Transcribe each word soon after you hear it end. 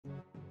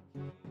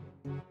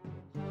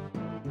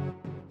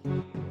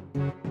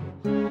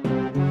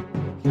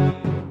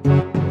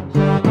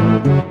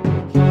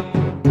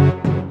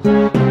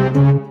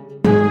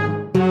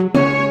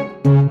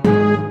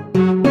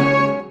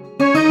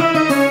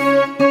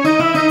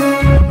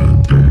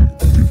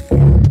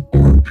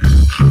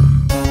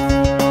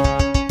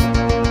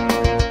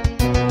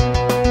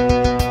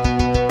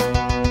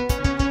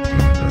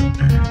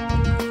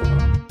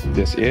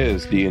This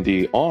is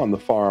D&D on the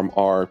Farm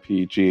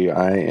RPG.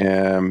 I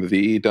am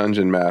the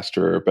Dungeon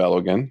Master,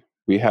 Belogan.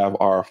 We have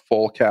our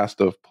full cast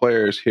of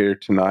players here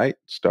tonight,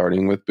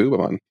 starting with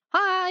Boobaman.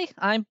 Hi,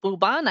 I'm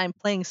Booban. I'm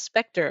playing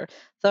Spectre,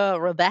 the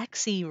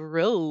Rabaxi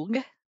rogue.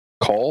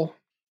 Cole.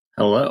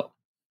 Hello,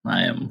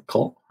 I am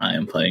Cole. I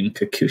am playing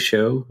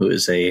Kokusho, who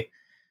is a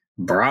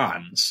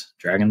bronze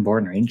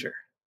Dragonborn Ranger,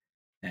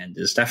 and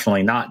is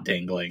definitely not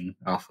dangling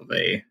off of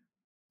the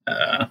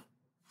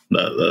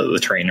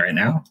train right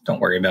now. Don't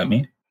worry about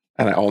me.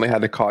 And I only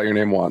had to call your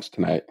name once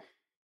tonight.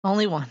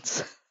 Only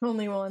once.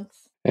 Only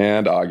once.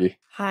 And Augie.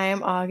 Hi,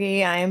 I'm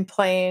Augie. I am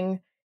playing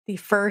the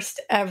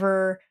first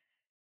ever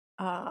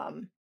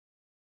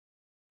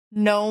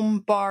gnome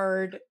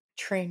bard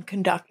train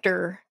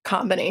conductor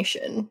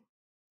combination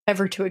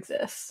ever to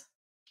exist.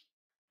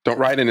 Don't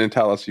write in and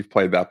tell us you've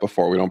played that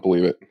before. We don't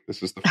believe it.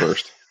 This is the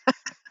first.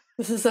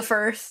 This is the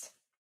first.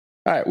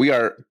 All right, we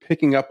are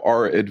picking up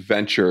our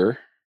adventure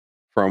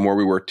from where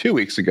we were 2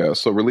 weeks ago.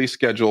 So release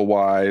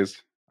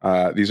schedule-wise,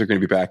 these are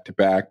going to be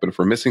back-to-back. But if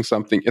we're missing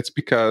something, it's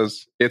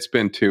because it's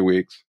been 2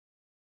 weeks.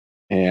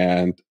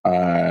 And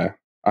I'm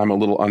a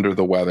little under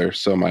the weather,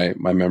 so my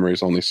memory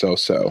is only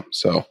so-so.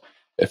 So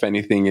if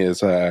anything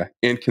is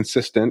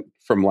inconsistent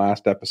from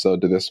last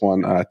episode to this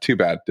one, too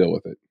bad. Deal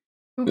with it.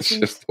 Oopsies. It's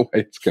just the way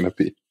it's going to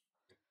be.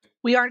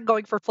 We aren't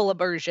going for full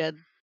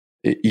immersion.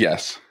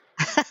 Yes.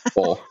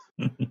 Full.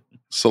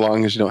 So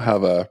long as you don't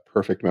have a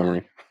perfect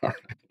memory.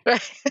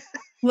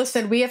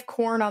 Listen, we have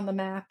corn on the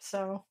map,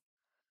 so.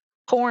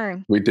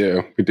 Corn. We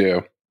do.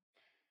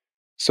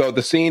 So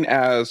the scene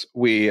as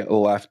we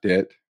left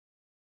it,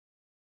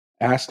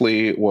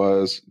 Astley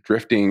was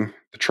drifting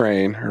the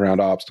train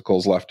around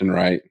obstacles left and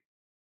right,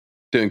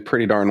 doing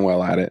pretty darn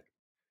well at it.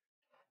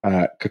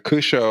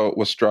 Kokusho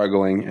was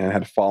struggling and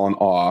had fallen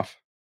off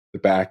the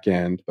back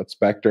end, but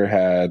Spectre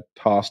had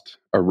tossed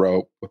a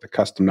rope with a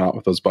custom knot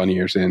with those bunny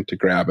ears in to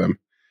grab him,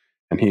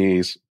 and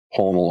he's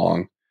pulling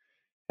along.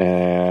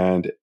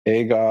 And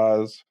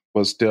Agaz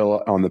was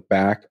still on the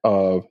back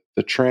of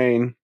the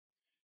train,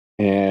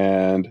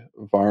 and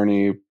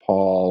Varney,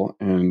 Paul,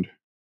 and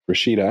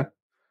Rashida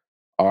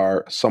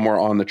are somewhere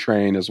on the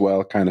train as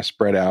well, kind of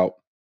spread out.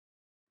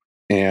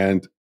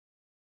 And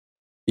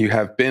you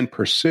have been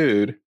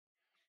pursued,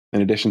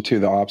 in addition to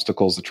the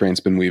obstacles the train's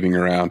been weaving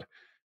around,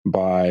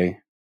 by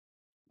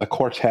a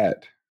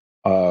quartet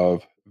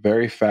of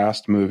very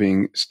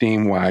fast-moving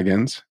steam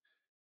wagons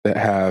that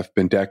have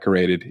been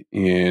decorated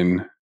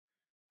in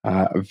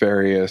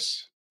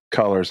various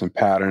colors and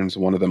patterns.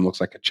 One of them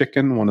looks like a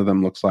chicken, one of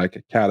them looks like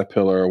a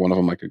caterpillar, one of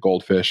them like a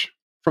goldfish.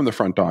 From the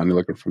front on, you're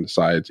looking from the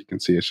sides, you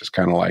can see it's just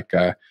kind of like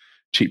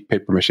cheap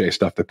paper mache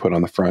stuff they put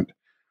on the front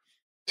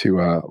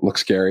to look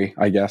scary,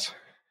 I guess.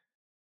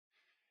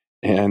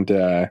 And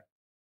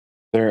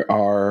there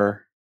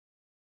are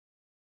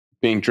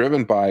being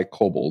driven by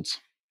kobolds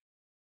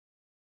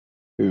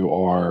who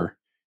are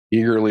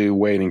eagerly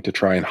waiting to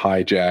try and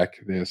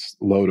hijack this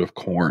load of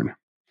corn.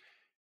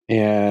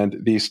 And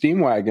these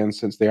steam wagons,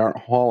 since they aren't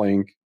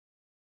hauling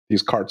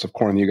these carts of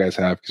corn that you guys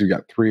have, because you've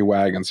got 3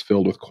 wagons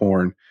filled with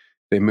corn,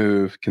 they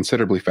move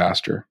considerably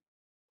faster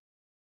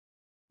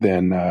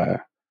than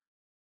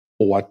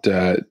what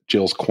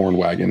Jill's corn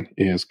wagon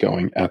is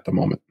going at the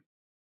moment.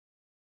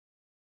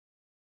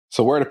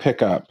 So where to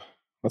pick up?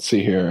 Let's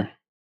see here.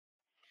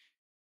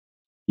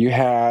 You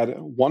had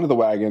one of the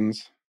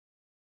wagons,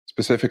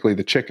 specifically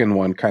the chicken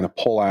one, kind of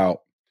pull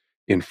out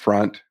in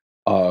front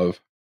of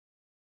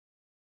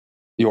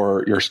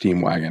your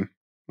steam wagon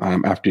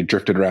after you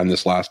drifted around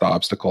this last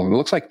obstacle. And it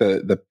looks like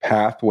the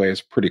pathway is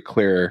pretty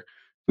clear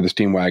for the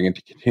steam wagon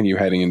to continue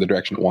heading in the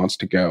direction it wants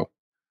to go.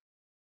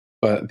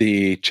 But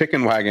the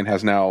chicken wagon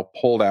has now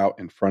pulled out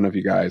in front of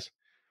you guys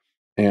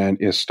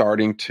and is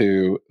starting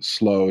to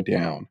slow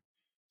down.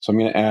 So I'm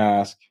going to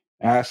ask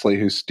Astley,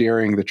 who's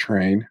steering the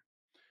train,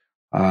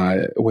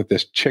 with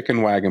this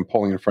chicken wagon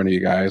pulling in front of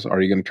you guys,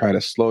 are you going to try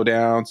to slow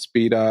down,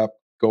 speed up,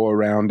 go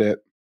around it?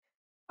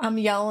 I'm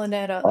yelling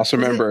at Also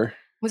remember...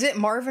 Was it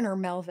Marvin or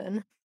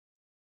Melvin?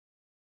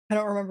 I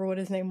don't remember what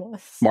his name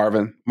was.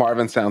 Marvin.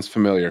 Marvin sounds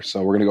familiar,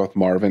 so we're going to go with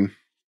Marvin,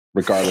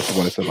 regardless of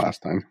what I said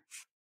last time.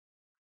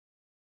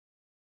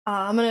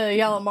 I'm going to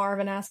yell at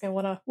Marvin, asking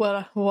what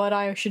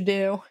I should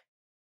do.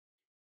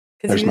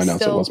 There's my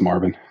notes. It was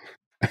Marvin.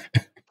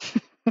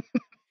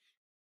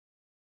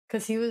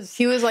 Because he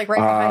was like right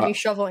behind me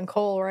shoveling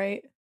coal,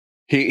 right?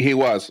 He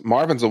was.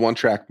 Marvin's a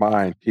one-track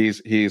mind. He's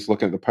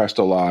looking at the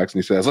pesto logs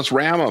and he says, "Let's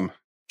ram them."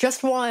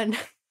 Just one.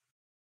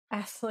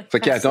 Astley. It's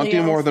like, yeah, don't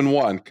do more than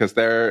one, because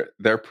they're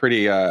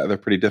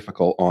pretty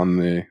difficult on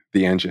the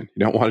engine.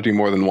 You don't want to do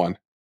more than one.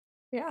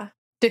 Yeah.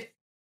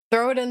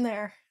 Throw it in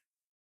there.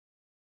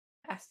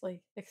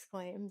 Astley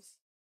exclaims.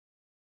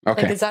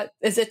 Okay. Like,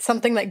 is it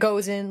something that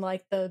goes in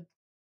like the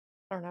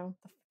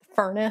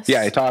furnace?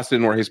 Yeah, he tossed it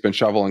in where he's been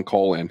shoveling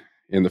coal in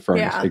the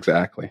furnace. Yeah.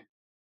 Exactly.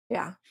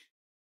 Yeah.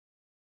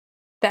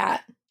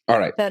 That. All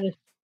right. That is.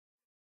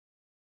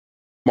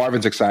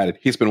 Marvin's excited.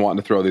 He's been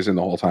wanting to throw these in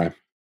the whole time.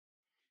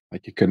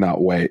 Like, he could not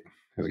wait.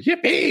 He's like,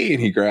 yippee! And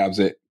he grabs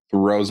it,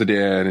 throws it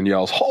in and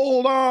yells,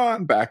 "Hold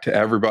on!" back to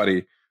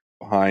everybody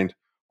behind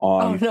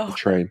on the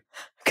train.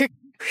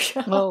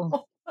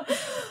 Oh.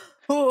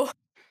 Ooh.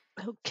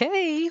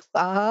 Okay.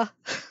 Down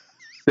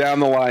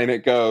the line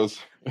it goes.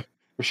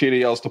 Rashida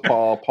yells to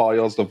Paul. Paul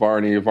yells to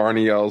Varney.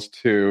 Varney yells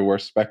to where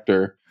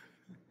Spectre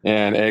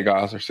and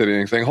Agos are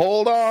sitting saying,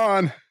 "Hold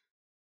on!"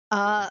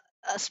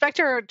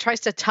 Spectre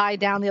tries to tie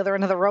down the other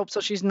end of the rope so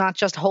she's not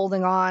just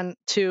holding on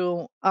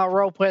to a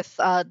rope with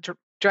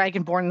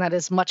Dragonborn that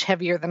is much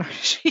heavier than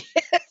she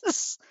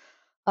is.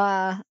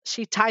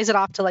 She ties it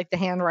off to like the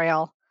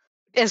handrail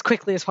as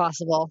quickly as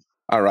possible.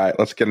 All right,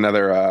 let's get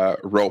another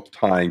rope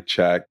tying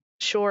check.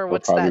 Sure, It'll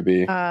what's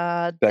probably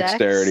that? be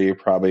dexterity,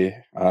 Dex? probably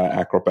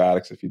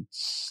acrobatics if you'd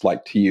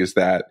like to use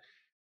that.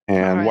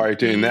 And right, while you're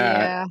doing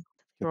that,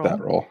 get that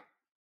roll.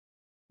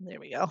 There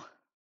we go.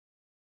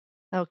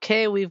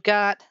 Okay, we've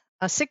got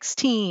a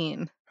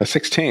 16. A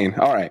 16.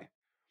 All right.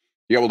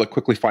 You're able to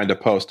quickly find a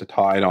post to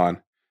tie it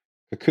on.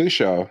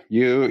 Kokusho,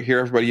 you hear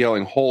everybody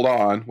yelling, "Hold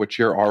on," which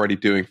you're already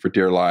doing for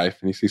dear life.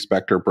 And you see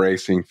Spectre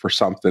bracing for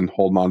something,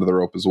 holding onto the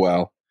rope as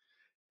well.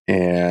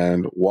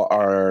 And what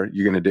are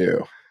you going to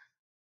do?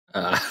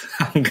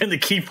 I'm going to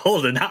keep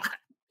holding on,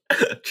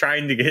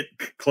 trying to get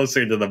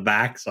closer to the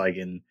back so I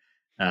can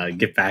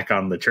get back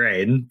on the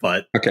train.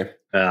 But okay,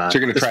 so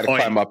you're going to try to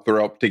climb up the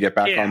rope to get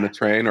back on the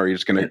train, or are you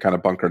just going to kind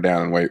of bunker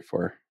down and wait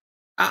for?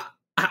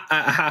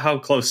 How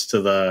close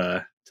to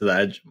the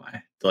edge am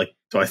I? Like,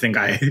 do I think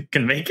I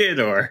can make it,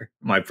 or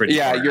am I pretty?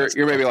 Yeah,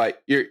 you're maybe like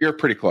you're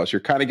pretty close. You're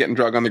kind of getting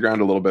drug on the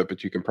ground a little bit,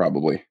 but you can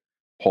probably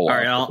pull off. All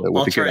right,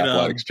 I'll try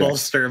to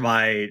bolster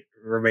my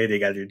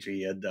remaining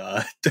energy and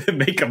to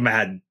make a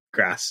mad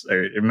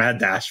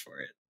dash for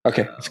it.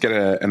 Okay, let's get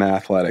an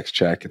athletics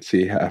check and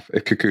see if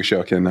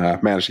Kokusho can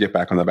manage to get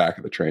back on the back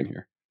of the train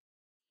here.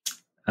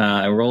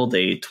 I rolled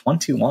a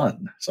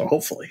 21, so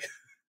hopefully.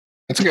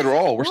 That's a good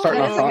roll. We're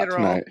starting off hot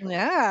tonight.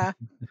 Yeah.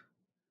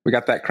 We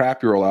got that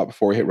crappy roll out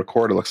before we hit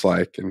record, it looks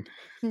like. And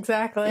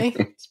exactly.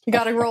 You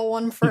got to roll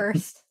one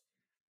first.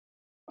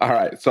 All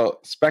right, so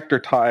Spectre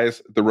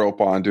ties the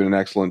rope on, doing an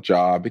excellent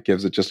job. It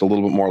gives it just a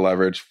little bit more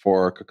leverage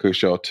for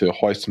Kokusho to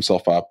hoist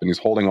himself up, and he's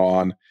holding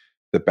on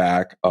the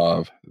back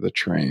of the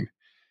train.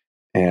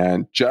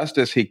 And just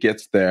as he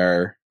gets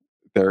there,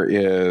 there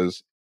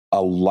is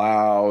a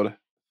loud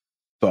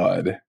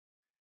thud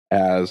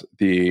as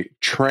the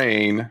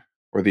train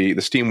or the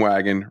steam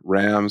wagon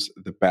rams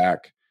the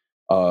back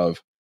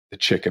of the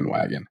chicken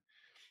wagon.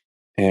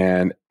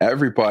 And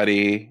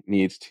everybody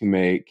needs to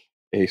make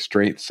a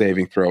strength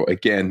saving throw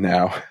again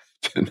now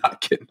to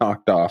not get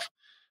knocked off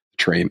the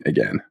train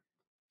again.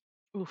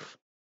 Oof.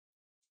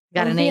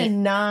 Got an 8. A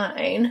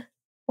 9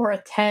 or a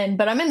 10,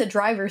 but I'm in the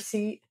driver's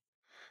seat.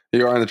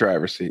 You are in the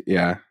driver's seat.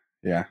 Yeah.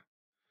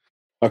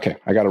 Okay,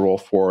 I got to roll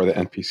for the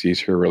NPCs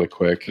here really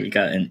quick. We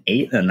got an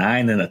 8, a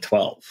 9, and a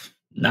 12.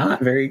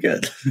 Not very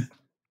good.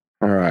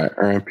 All right,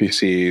 our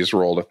NPCs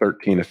rolled a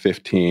 13, a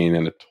 15,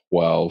 and a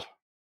 12.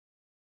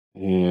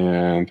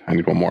 And I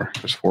need one more.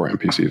 There's 4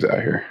 NPCs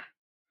out here.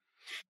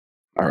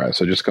 All right,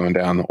 so just going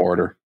down the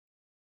order.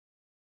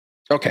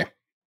 Okay.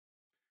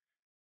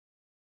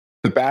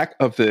 The back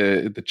of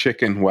the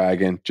chicken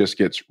wagon just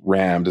gets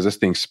rammed as this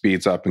thing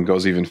speeds up and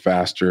goes even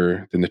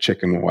faster than the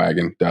chicken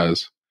wagon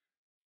does.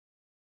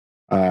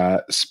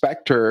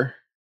 Spectre,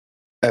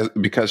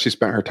 because she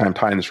spent her time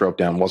tying this rope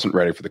down, wasn't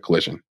ready for the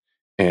collision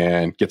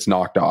and gets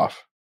knocked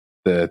off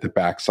the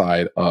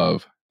backside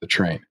of the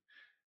train.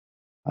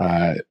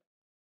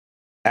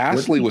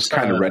 Astley was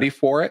kind of ready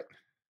for it.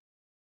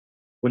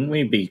 Wouldn't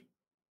we be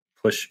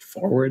pushed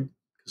forward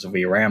because if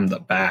we rammed the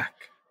back?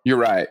 You're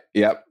right.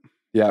 Yep.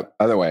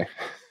 Other way.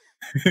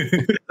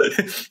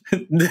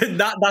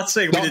 not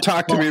saying. Don't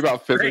talk to me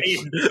about physics.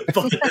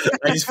 But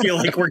I just feel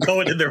like we're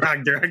going in the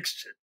wrong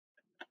direction.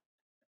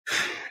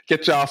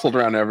 Get jostled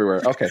around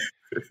everywhere. Okay.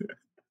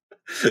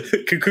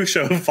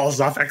 Kokusho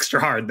falls off extra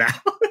hard now.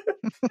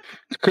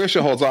 Kokusho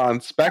holds on.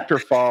 Spectre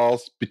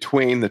falls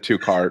between the two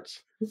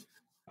carts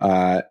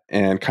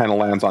and kind of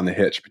lands on the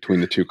hitch between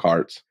the two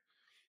carts.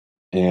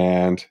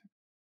 And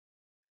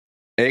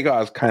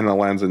Agos kind of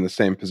lands in the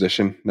same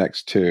position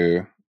next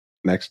to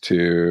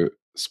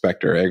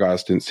Spectre.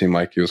 Agos didn't seem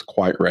like he was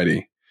quite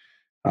ready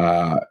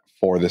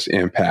for this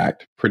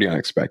impact. Pretty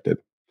unexpected.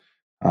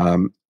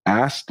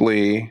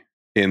 Astley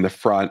in the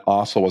front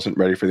also wasn't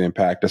ready for the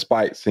impact,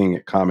 despite seeing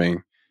it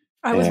coming.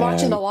 I was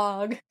watching the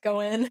log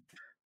go in.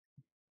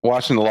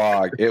 Watching the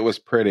log, it was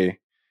pretty.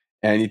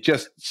 And you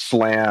just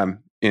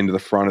slam into the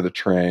front of the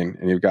train,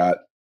 and you've got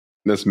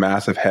this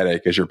massive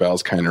headache as your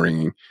bell's kind of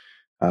ringing,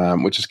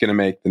 which is going to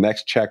make the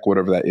next check,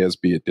 whatever that is,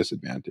 be a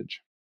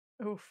disadvantage.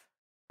 Oof.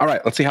 All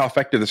right, let's see how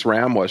effective this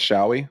ram was,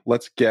 shall we?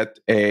 Let's get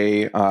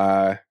let's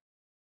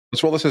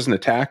roll this as an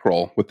attack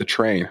roll with the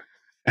train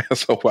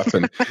as a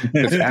weapon.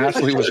 If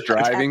Astley was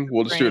driving,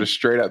 we'll just do it a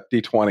straight up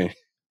D20.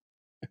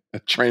 A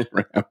train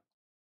ram.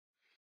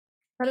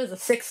 That is a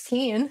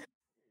 16.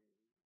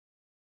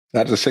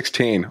 That is a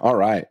 16. All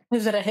right.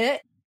 Is it a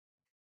hit?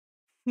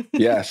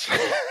 Yes.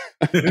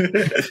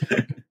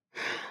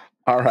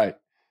 All right.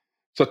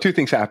 So 2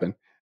 things happen.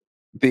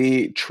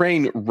 the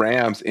train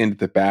rams into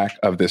the back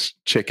of this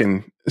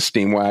chicken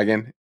steam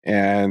wagon,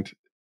 and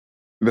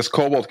this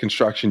kobold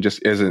construction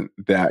just isn't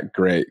that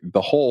great.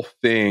 The whole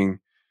thing,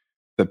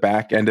 the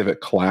back end of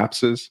it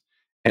collapses,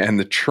 and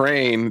the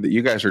train that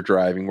you guys are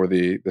driving, where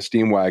the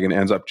steam wagon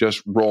ends up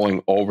just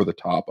rolling over the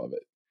top of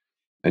it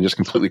and just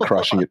completely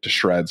crushing it to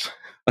shreds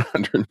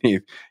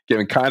underneath,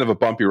 giving kind of a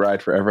bumpy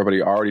ride for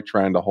everybody already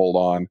trying to hold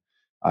on.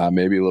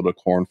 Maybe a little bit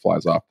of corn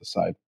flies off the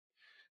side.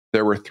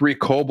 There were 3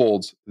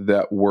 kobolds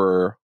that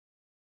were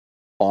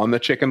on the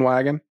chicken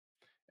wagon,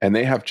 and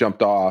they have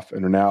jumped off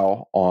and are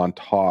now on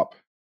top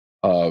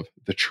of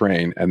the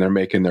train, and they're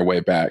making their way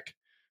back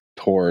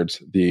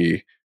towards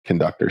the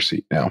conductor's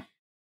seat now.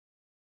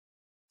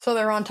 So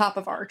they're on top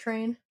of our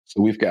train?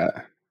 So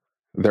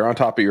they're on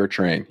top of your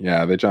train.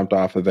 Yeah, they jumped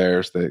off of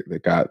theirs. They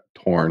got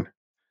torn.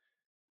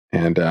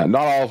 And not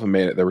all of them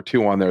made it. There were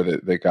 2 on there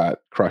that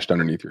got crushed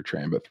underneath your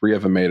train, but 3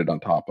 of them made it on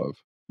top of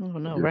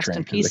your rest train.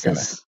 in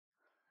pieces.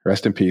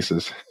 Rest in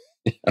pieces.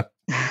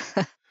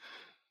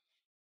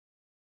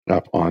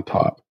 Up on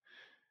top.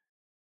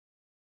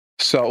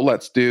 So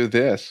let's do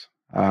this.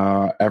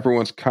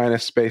 Everyone's kind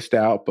of spaced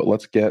out, but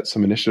let's get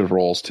some initiative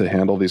rolls to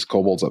handle these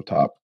kobolds up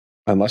top.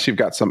 Unless you've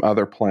got some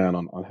other plan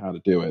on how to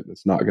do it.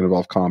 It's not going to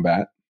involve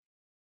combat.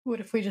 What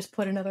if we just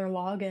put another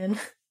log in?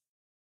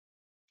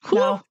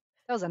 No.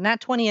 That was a nat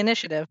 20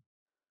 initiative.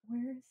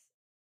 Where's...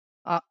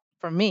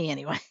 For me,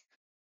 anyway.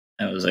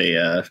 That was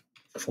a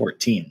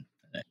 14.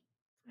 I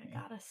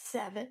got a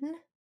 7.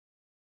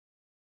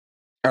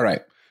 All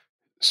right.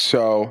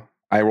 So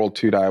I rolled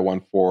 2 die,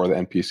 1 for the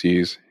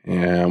NPCs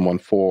and 1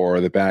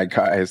 for the bad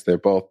guys. They're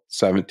both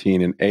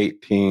 17 and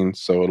 18.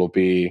 So it'll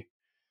be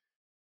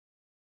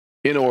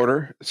in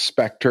order: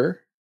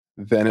 Spectre,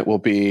 then it will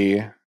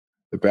be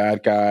the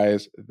bad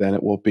guys, then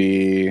it will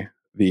be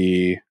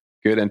the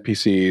good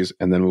NPCs,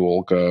 and then we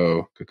will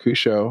go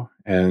Kokusho,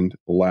 and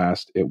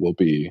last it will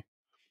be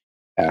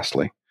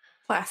Astley.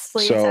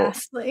 Lastly is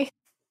Astley.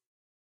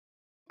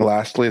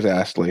 Lastly is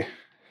Astley.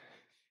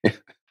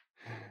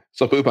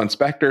 So Boop on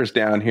Spectre's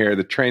down here.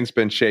 The train's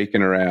been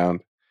shaking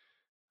around.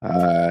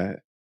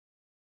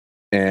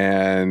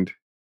 And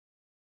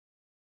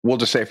we'll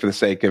just say, for the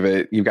sake of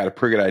it, you've got a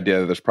pretty good idea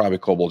that there's probably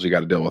kobolds you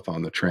got to deal with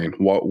on the train.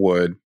 What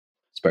would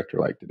Spectre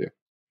like to do?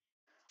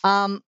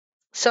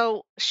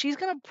 So she's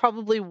going to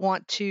probably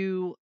want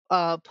to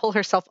pull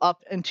herself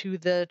up into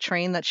the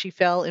train that she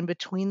fell in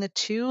between the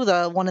 2,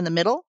 the one in the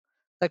middle,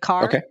 the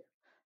car. Okay.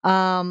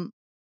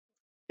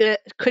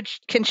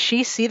 Can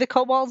she see the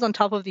kobolds on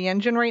top of the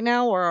engine right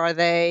now, or are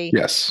they?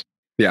 Yes.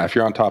 Yeah, if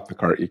you're on top of the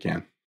cart, you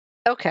can.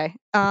 Okay.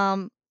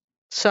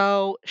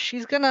 So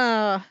she's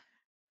gonna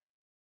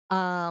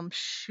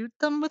shoot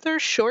them with her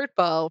short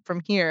bow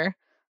from here.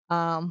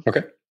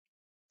 Okay.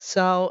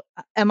 So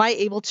am I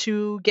able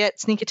to get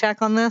sneak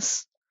attack on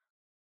this?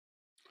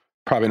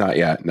 Probably not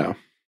yet, no.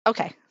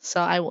 Okay,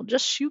 so I will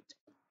just shoot,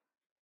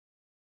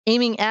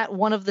 aiming at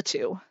one of the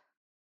 2.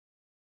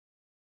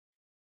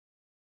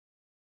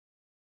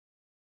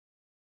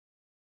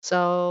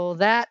 So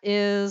that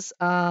is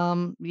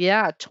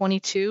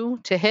 22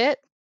 to hit.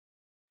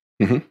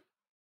 Mm-hmm.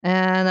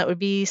 And that would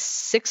be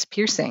 6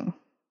 piercing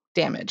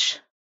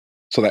damage.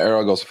 So the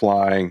arrow goes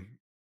flying,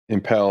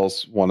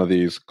 impels one of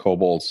these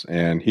kobolds,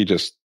 and he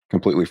just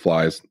completely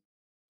flies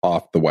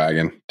off the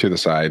wagon to the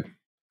side,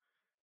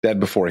 dead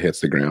before he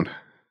hits the ground.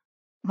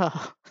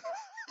 Oh.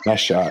 Nice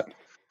shot.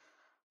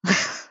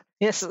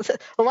 Yes,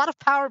 a lot of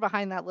power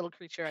behind that little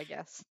creature, I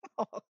guess.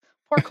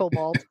 Poor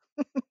kobold.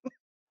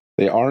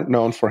 They aren't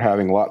known for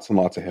having lots and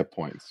lots of hit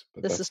points.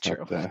 But this is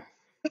true.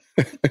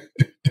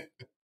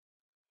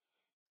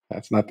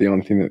 That's not the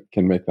only thing that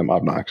can make them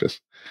obnoxious.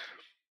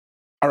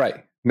 All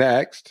right.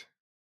 Next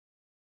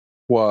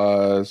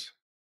was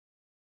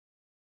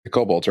the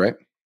kobolds, right?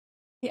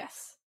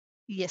 Yes.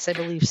 Yes, I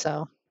believe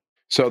so.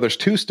 So there's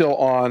 2 still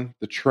on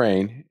the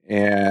train,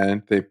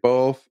 and they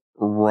both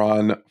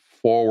run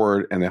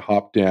forward and they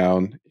hop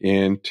down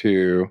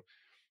into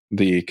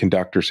the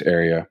conductor's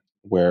area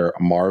where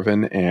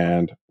Marvin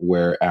and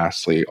where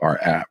Astley are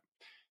at.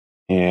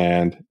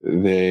 And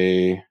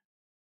they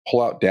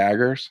pull out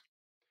daggers,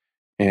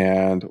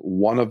 and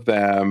one of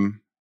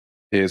them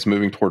is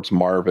moving towards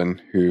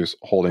Marvin, who's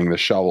holding the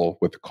shovel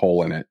with the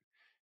coal in it.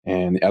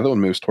 And the other one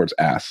moves towards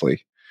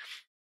Astley.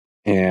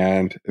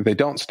 And they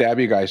don't stab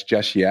you guys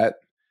just yet.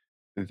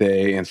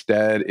 They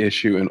instead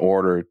issue an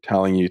order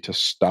telling you to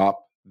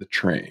stop the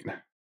train.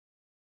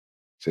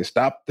 Say,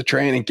 stop the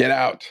train and get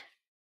out.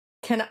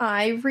 Can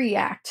I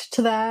react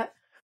to that?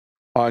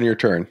 On your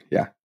turn,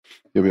 yeah.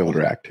 You'll be able to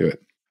react to it.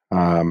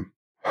 When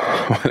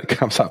it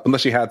comes up,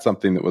 unless you had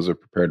something that was a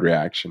prepared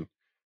reaction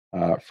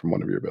from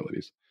one of your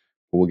abilities.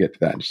 But we'll get to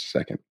that in just a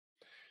second.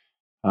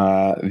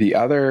 The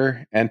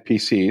other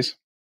NPCs,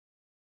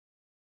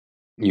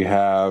 you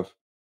have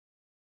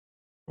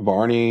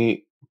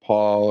Varney,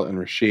 Paul, and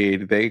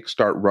Rashid. They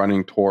start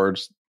running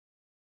towards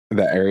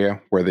the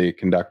area where the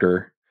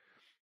conductor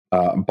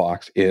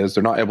box is.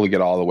 They're not able to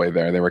get all the way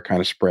there. They were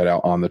kind of spread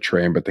out on the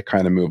train, but they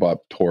kind of move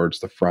up towards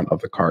the front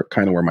of the cart,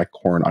 kind of where my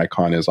corn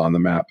icon is on the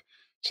map.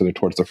 So they're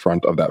towards the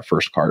front of that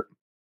first cart.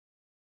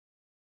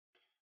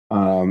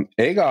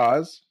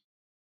 Agaz,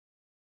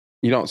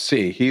 you don't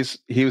see.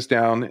 He was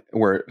down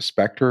where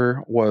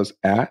Spectre was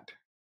at,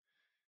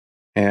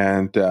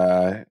 and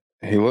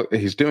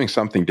he's doing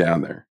something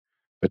down there,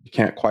 but you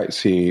can't quite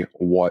see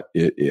what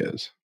it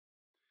is.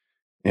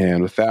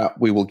 And with that,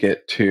 we will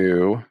get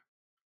to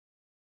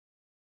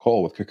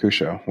Cole with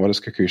Kokusho. What is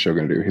Kokusho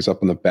going to do? He's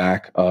up in the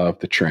back of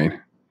the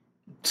train.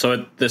 So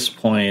at this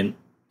point,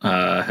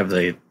 have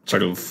they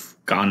sort of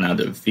gone out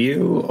of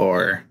view,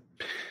 or?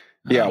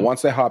 Yeah,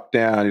 once they hop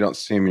down, you don't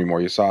see him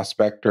anymore. You saw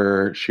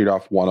Spectre shoot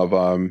off one of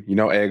them. You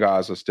know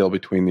Agaz is still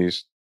between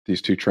these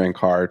two train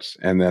carts,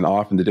 and then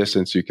off in the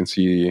distance, you can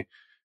see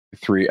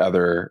 3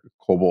 other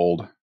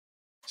Kobold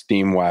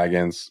steam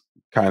wagons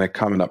kind of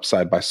coming up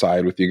side by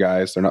side with you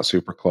guys. They're not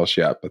super close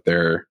yet, but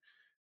they're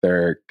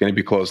going to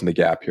be closing the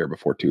gap here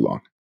before too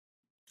long.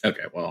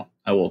 Okay, well,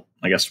 I will,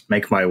 I guess,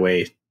 make my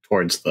way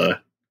towards the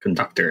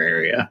conductor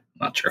area.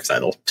 I'm not sure if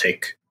that'll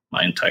take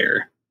my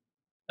entire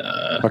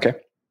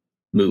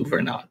move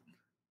or not.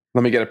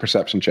 Let me get a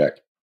perception check.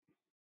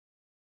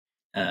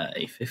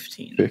 A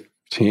 15.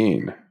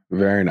 15.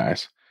 Very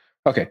nice.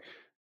 Okay.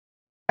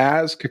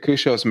 As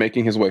Kokusho is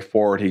making his way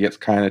forward, he gets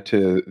kind of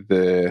to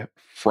the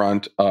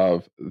front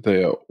of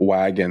the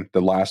wagon,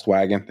 the last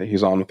wagon that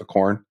he's on with the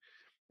corn.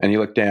 And you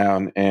look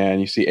down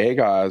and you see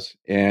Agaz,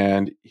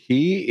 and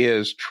he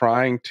is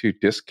trying to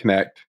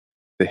disconnect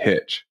the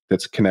hitch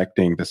that's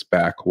connecting this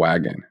back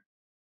wagon,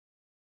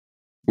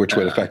 which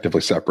would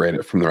effectively separate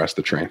it from the rest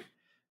of the train.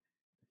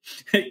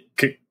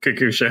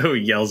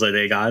 Kokusho yells at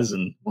Agaz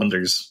and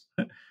wonders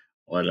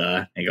what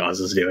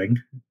Agaz is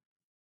doing.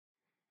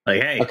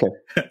 Like, hey, okay.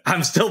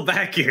 I'm still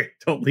back here.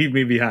 Don't leave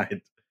me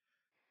behind.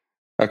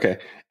 Okay.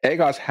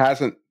 Agaz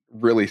hasn't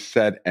really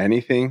said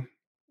anything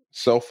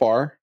so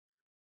far.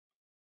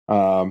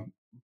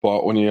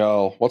 But when you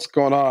yell, what's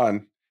going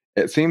on?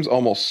 It seems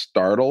almost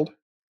startled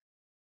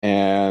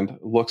and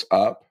looks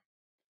up.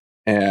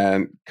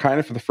 And kind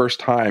of for the first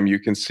time, you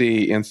can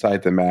see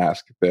inside the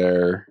mask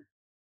there,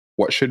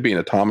 what should be an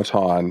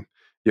automaton.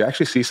 You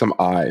actually see some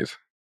eyes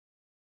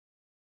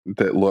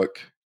that look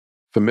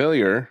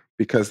familiar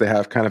because they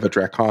have kind of a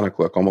draconic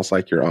look, almost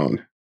like your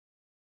own.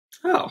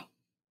 Oh.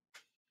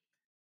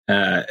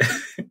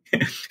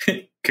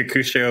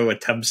 Kokusho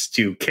attempts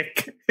to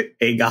kick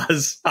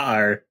Agaz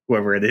or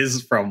whoever it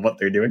is from what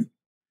they're doing.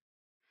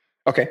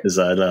 Okay. Is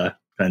that,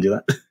 can I do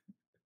that?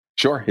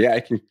 Sure. Yeah,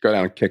 I can go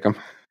down and kick him.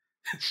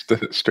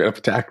 Straight up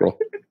attack roll.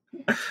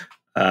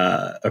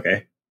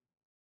 Okay.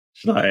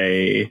 Should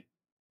I...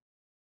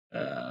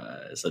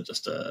 is that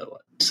just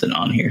sit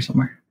on here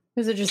somewhere?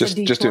 Is it just a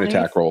D20? Just do an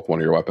attack roll with one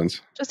of your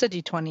weapons. Just a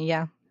D20,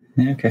 yeah.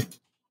 Okay.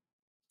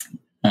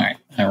 All right.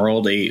 I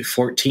rolled a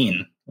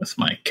 14 with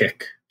my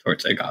kick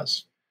towards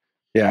Agaz.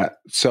 Yeah.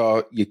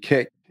 So you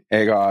kick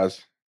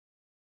Agaz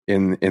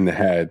in the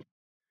head,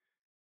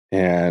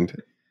 and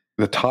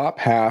the top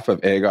half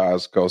of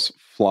Agaz goes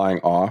flying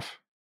off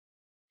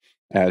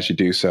as you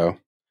do so.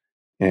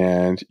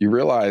 And you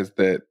realize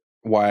that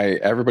why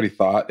everybody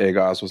thought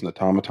Agaz was an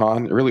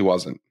automaton, it really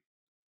wasn't.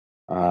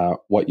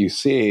 What you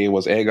see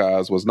was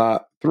Agaz was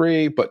not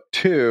 3, but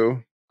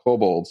 2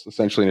 kobolds,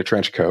 essentially in a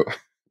trench coat,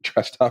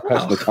 dressed up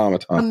as an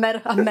automaton.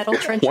 A metal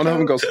trench coat. One of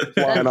them goes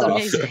flying off.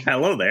 Amazing.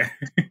 Hello there.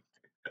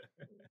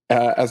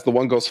 As the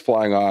one goes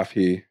flying off,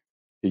 he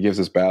gives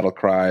his battle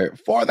cry,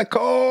 for the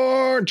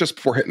corn, just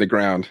before hitting the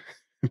ground,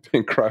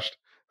 being crushed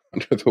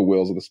under the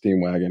wheels of the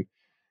steam wagon.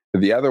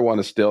 The other one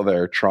is still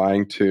there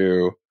trying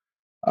to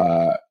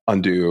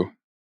undo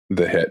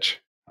the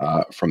hitch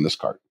from this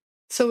cart.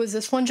 So is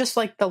this one just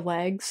like the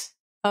legs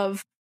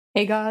of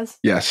Agaz?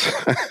 Yes.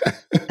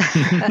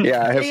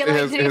 Yeah,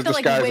 his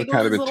disguise has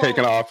kind of been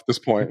taken off at this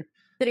point.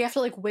 Did he have to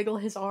like wiggle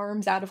his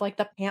arms out of like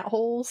the pant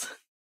holes?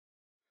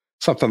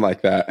 Something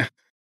like that.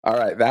 All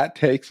right, that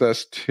takes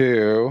us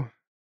to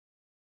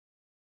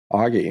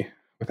Augie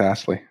with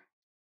Astley.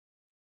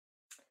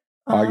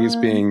 Augie's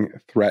being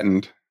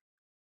threatened.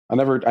 I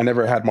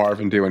never had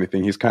Marvin do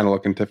anything. He's kind of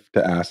looking to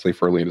Astley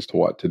for a lead as to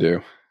what to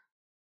do.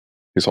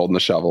 He's holding the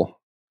shovel.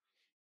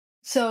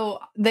 So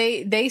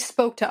they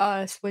spoke to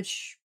us,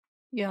 which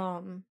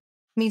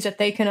means that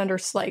they can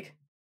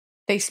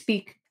they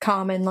speak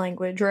common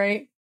language,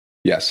 right?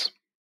 Yes.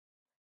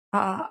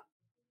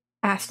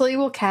 Astley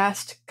will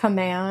cast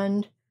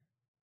command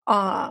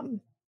on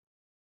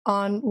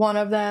one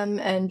of them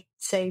and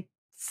say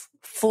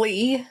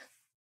flee.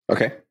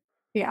 Okay.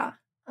 Yeah.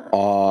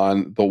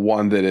 On the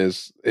one that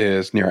is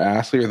near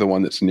Astley, or the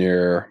one that's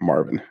near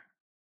Marvin?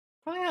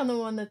 Probably on the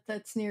one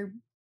that's near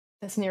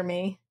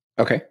me.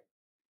 Okay.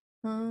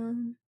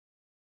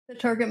 The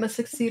target must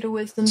succeed a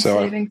wisdom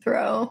saving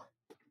throw.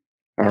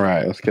 All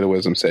right, let's get a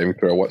wisdom saving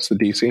throw. What's the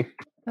DC?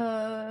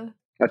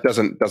 That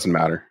doesn't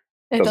matter.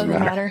 It doesn't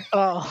matter.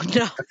 Oh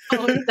no,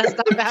 it does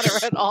not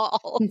matter at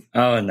all.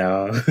 Oh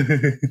no.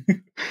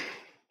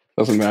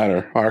 Doesn't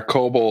matter. Our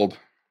kobold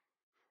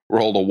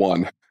rolled a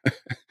 1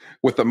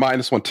 with the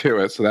 -1 to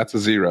it, so that's a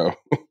 0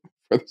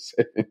 for the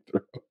saving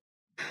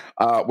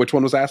throw. Which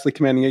one was Astley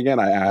commanding again?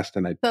 I asked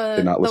and I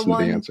did not listen to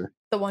the answer.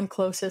 the one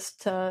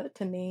closest to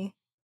me.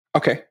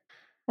 Okay.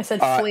 I said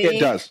flee. It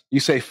does. You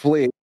say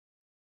flee,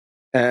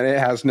 and it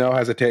has no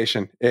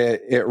hesitation.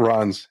 It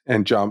runs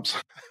and jumps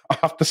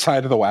off the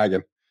side of the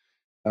wagon,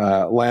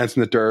 lands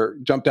in the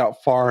dirt, jumped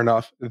out far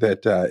enough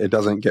that it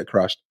doesn't get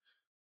crushed.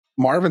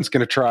 Marvin's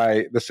going to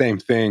try the same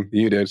thing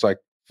you did. It's like,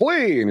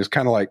 flee! And he's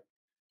kind of like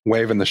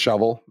waving the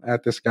shovel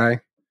at this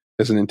guy.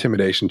 As an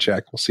intimidation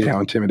check. We'll see how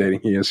intimidating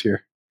he is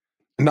here.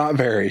 Not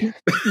very.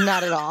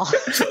 Not at all.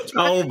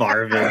 Oh,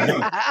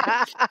 Marvin.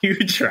 You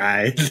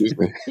tried.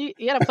 You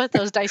got to put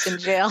those dice in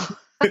jail.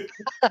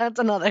 That's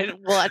another,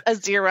 what, a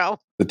 0.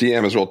 The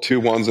DM has rolled 2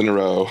 ones in a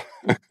row.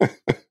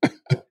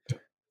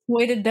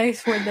 Weighted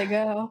dice, where'd they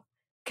go?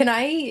 Can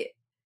I...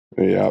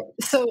 Yeah.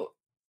 So,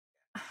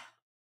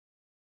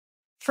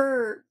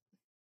 for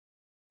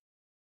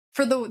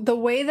the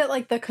way that,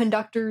 like, the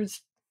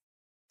conductor's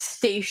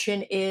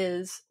station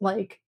is,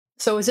 like...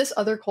 So is this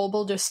other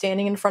kobold just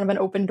standing in front of an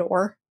open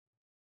door?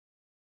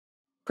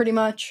 Pretty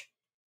much?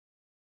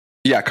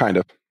 Yeah, kind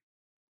of.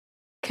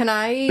 Can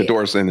I... The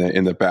door's in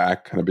the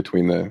back, kind of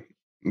between the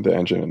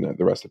engine and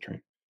the rest of the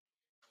train.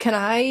 Can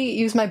I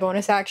use my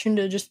bonus action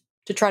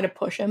to try to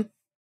push him?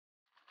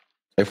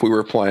 If we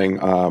were playing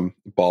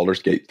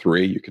Baldur's Gate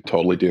 3, you could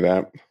totally do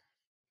that.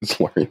 It's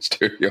Larian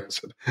Studios.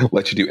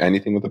 Let you do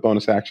anything with a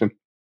bonus action.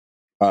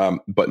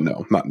 But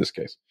no, not in this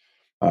case.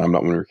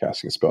 Not when we were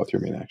casting a spell with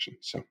your main action.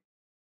 So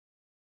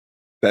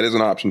that is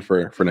an option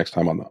for next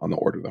time on the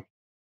order, though.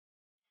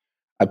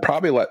 I'd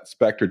probably let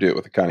Spectre do it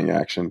with a cunning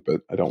action,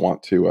 but I don't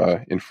want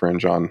to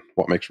infringe on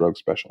what makes Rogue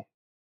special.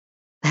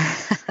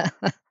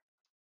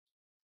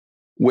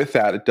 With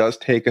that, it does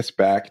take us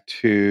back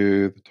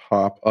to the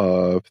top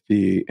of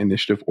the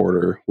initiative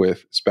order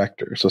with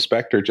Spectre. So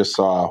Spectre just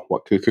saw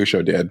what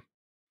Kokusho did.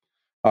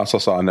 Also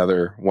saw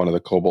another one of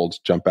the kobolds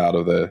jump out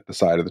of the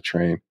side of the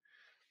train.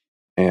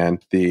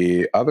 And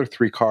the other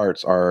 3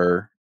 carts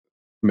are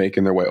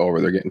making their way over.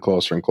 They're getting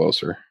closer and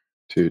closer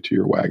to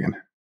your wagon.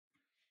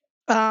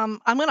 I'm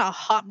going to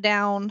hop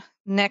down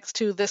next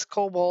to this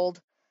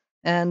kobold,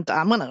 and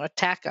I'm going to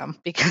attack him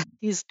because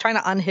he's trying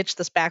to unhitch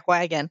this back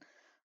wagon.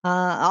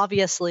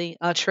 Obviously,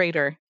 a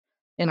traitor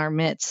in our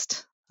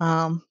midst,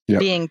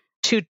 being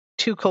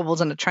two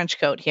kobolds in a trench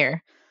coat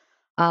here.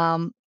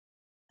 And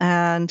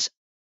can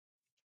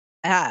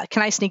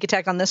I sneak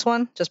attack on this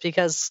one just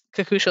because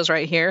Kokusho's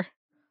right here?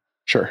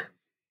 Sure.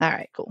 All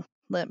right, cool.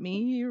 Let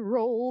me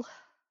roll.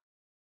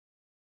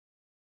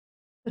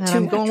 And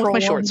I'm going with my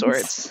short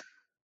swords.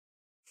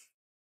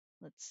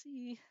 Let's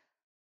see.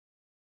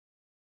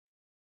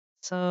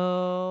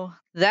 So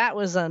that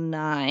was a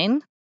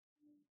 9.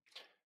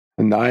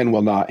 A 9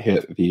 will not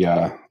hit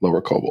the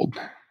lower kobold.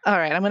 All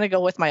right, I'm going to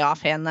go with my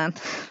offhand then,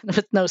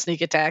 with no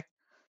sneak attack.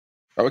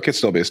 Oh, it could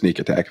still be a sneak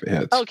attack if it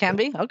hits. Oh, it can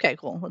be? Okay,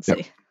 cool. Let's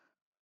see.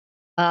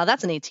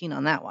 That's an 18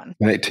 on that one.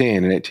 An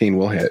 18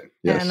 will hit.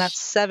 Yes. And that's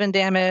 7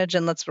 damage,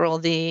 and let's roll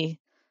the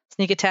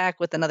sneak attack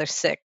with another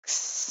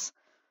 6.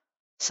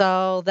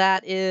 So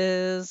that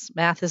is,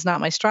 math is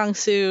not my strong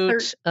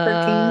suit.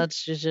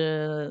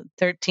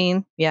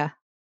 13, yeah.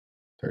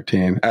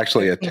 13.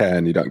 Actually, a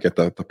 10, you don't get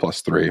the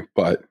 +3,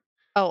 but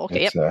oh,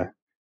 okay,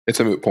 it's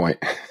a moot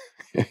point.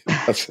 It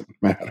doesn't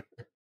matter.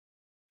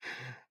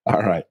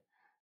 All right.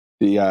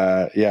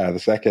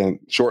 The second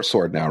short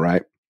sword now,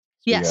 right?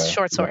 Yes,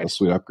 short sword. The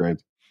sweet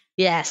upgrades.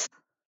 Yes.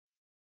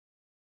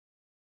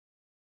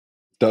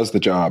 Does the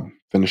job.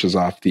 Finishes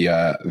off the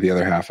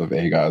other half of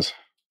Agaz.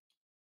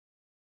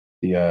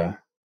 The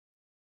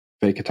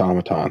fake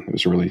automaton. It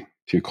was really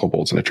 2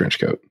 kobolds in a trench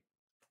coat.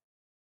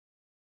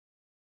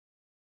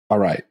 All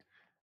right.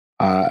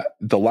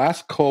 The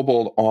last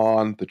kobold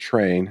on the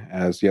train,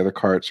 as the other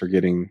carts are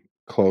getting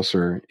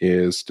closer,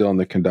 is still in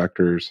the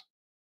conductor's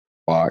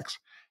box.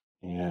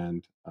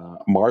 And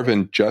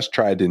Marvin just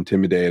tried to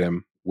intimidate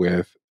him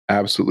with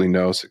absolutely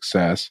no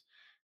success.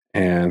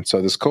 And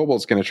so this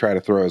kobold's going to try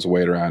to throw his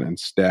weight around and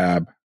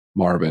stab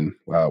Marvin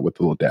with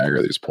the little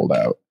dagger that he's pulled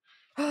out.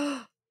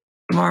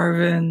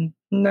 Marvin,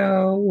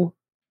 no.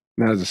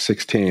 That is a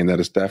 16. That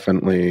is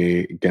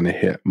definitely going to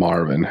hit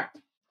Marvin.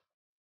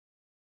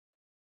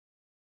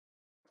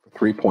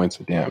 3 points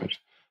of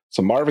damage.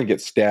 So Marvin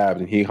gets stabbed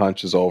and he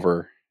hunches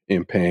over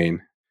in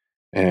pain.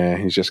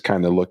 And he's just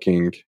kind of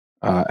looking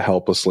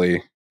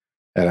helplessly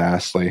at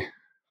Astley.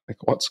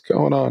 Like, what's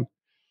going on?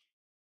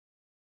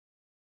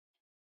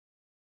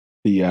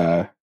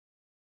 The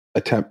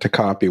attempt to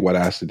copy what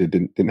Astley did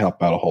didn't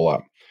help out a whole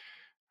lot.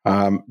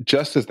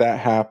 Just as that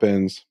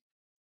happens,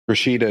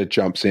 Rashida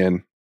jumps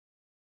in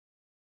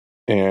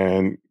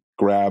and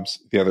grabs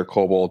the other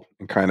kobold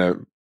and kind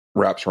of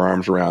wraps her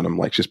arms around him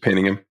like she's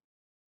pinning him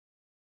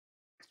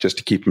just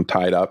to keep him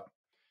tied up.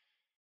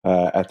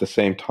 At the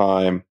same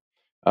time,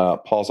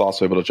 Paul's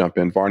also able to jump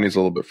in. Varney's a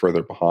little bit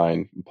further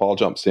behind. Paul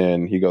jumps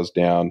in. He goes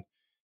down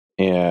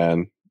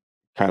and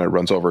kind of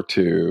runs over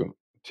to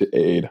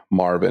aid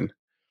Marvin.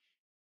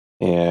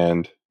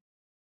 And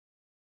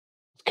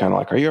it's kind of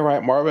like, are you all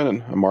right,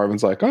 Marvin? And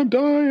Marvin's like, I'm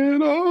dying.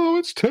 Oh,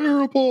 it's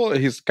terrible.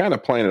 He's kind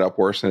of playing it up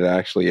worse than it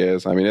actually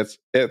is. I mean, it's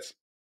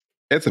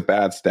a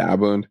bad stab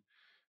wound,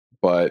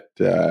 but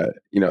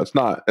it's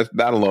not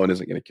that alone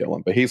isn't going to kill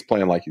him. But he's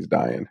playing like he's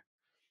dying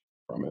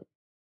from it,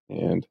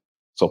 and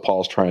so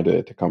Paul's trying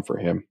to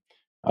comfort him.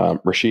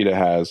 Rashida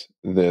has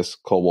this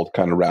kobold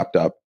kind of wrapped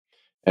up,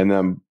 and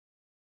then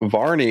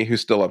Varney,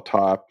 who's still up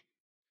top,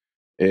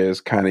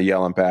 is kind of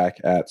yelling back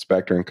at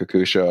Spectre and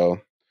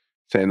Kokusho,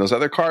 saying those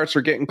other carts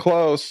are getting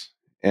close,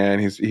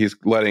 and he's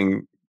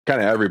letting kind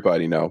of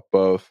everybody know,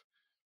 both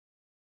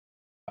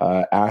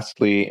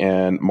Astley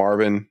and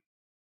Marvin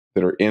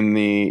that are in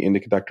the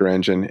conductor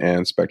engine,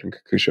 and Spectre and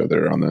Kokusho that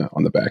are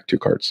on the back 2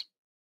 carts.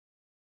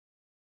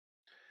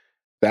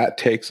 That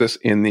takes us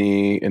in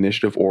the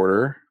initiative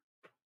order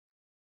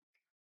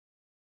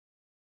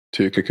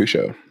to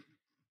Kokusho.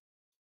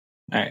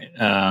 All right.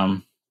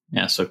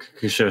 So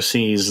Kokusho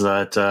sees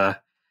that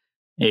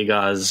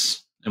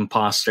Agaz's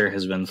imposter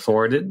has been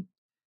thwarted.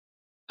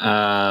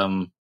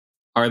 Are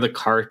the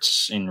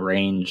carts in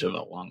range of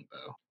a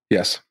longbow?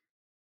 Yes.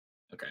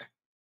 Okay.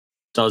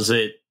 Does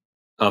it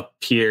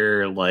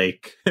appear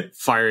like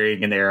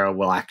firing an arrow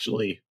will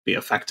actually be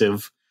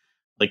effective?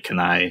 Like, can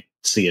I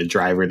see a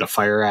driver to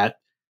fire at?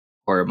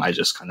 Or am I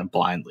just kind of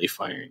blindly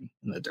firing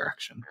in the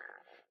direction?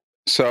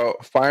 So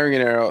firing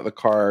an arrow at the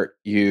cart,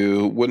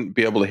 you wouldn't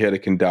be able to hit a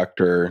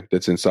conductor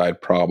that's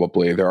inside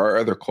probably. There are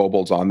other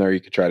kobolds on there. You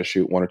could try to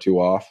shoot 1 or 2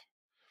 off.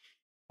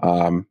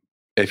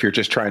 If you're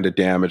just trying to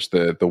damage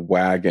the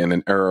wagon,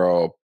 an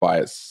arrow by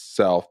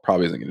itself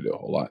probably isn't going to do a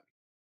whole lot.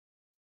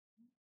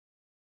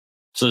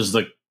 So is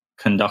the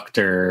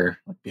conductor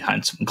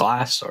behind some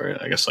glass? Or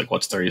I guess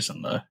what's the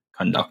reason the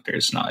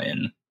conductor's not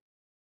in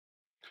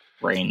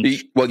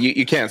range?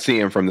 You can't see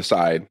him from the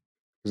side.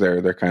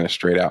 They're kind of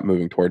straight out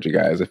moving towards you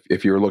guys.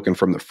 If you were looking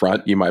from the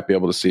front, you might be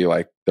able to see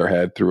their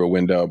head through a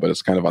window, but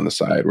it's kind of on the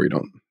side where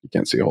you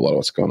can't see a whole lot of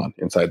what's going on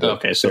inside the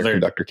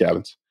conductor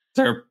cabins.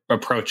 They're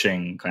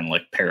approaching kind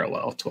of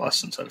parallel to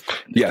us instead of...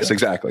 Yes,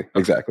 exactly.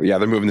 Yeah,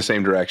 they're moving the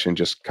same direction,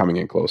 just coming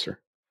in closer.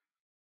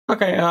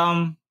 Okay,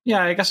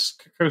 I guess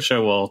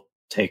Kokusho will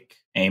take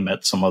aim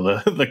at some of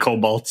the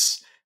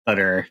kobolds that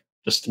are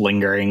just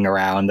lingering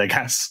around, I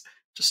guess.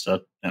 Just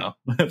to,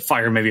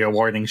 fire maybe a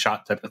warning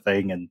shot type of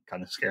thing and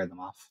kind of scare them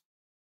off.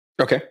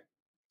 Okay.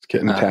 Let's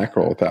get an attack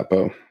roll with that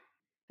bow.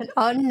 An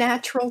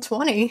unnatural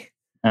 20.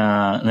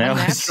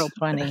 Unnatural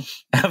 20.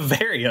 A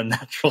very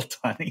unnatural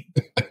 20.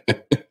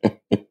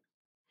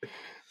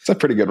 It's a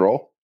pretty good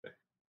roll.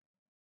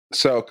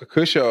 So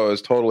Kokusho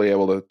is totally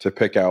able to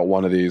pick out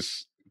one of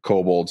these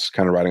kobolds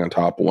kind of riding on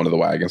top of one of the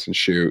wagons and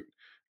shoot.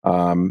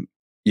 You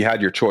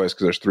had your choice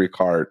because there's 3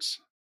 carts.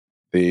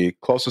 The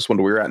closest one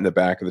we were at in the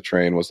back of the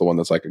train was the one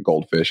that's like a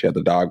goldfish. You had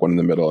the dog one in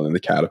the middle and then the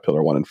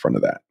caterpillar one in front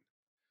of that.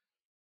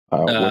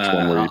 Which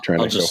one were you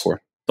trying to go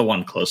for? The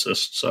one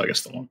closest. So I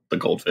guess the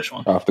goldfish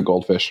one. Off the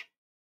goldfish.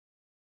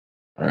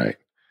 All right.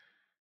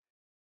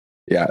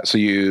 Yeah. So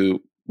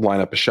you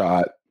line up a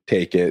shot,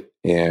 take it,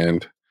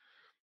 and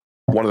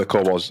one of the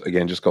kobolds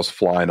again just goes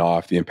flying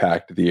off. The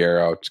impact of the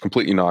arrow just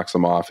completely knocks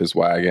him off his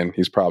wagon.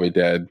 He's probably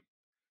dead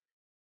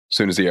as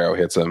soon as the arrow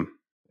hits him,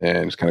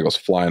 and just kind of goes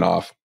flying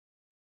off,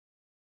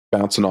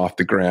 bouncing off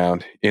the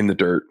ground in the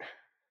dirt,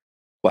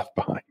 left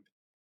behind.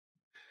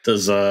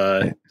 Does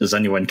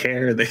anyone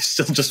care? Are they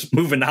still just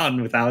moving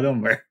on without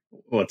him, or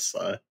is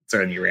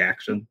there any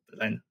reaction?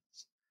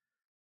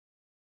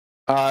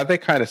 They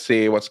kind of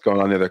see what's going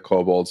on in the other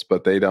kobolds,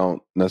 but they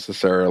don't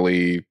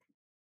necessarily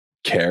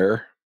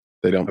care.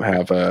 They don't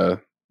have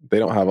a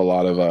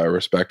lot of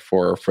respect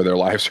for their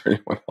lives or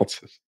anyone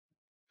else's.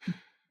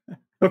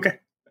 Okay.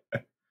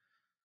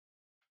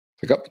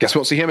 Guess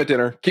we'll see him at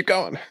dinner. Keep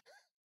going.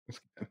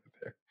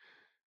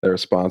 Their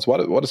response.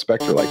 What does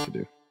Spectre like to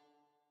do?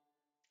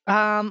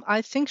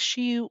 I think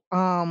she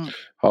Oh,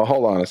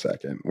 hold on a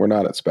second. We're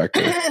not at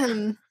Spectre.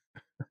 I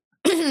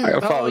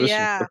gotta follow this.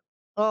 Yeah.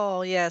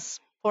 Oh yes.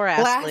 Poor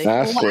Astley.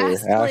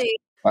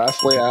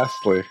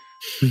 Astley.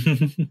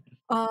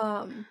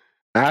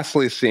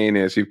 Astley's scene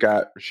is you've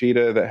got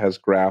Rashida that has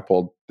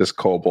grappled this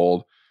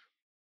kobold,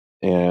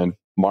 and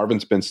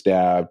Marvin's been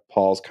stabbed.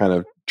 Paul's kind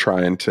of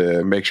trying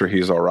to make sure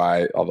he's all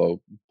right,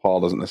 although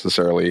Paul doesn't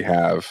necessarily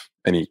have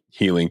any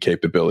healing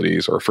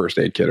capabilities or first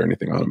aid kit or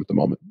anything on him at the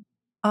moment.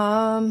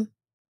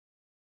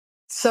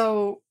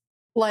 So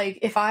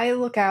if I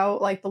look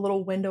out the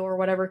little window or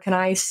whatever, can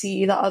I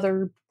see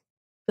the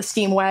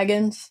steam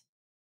wagons?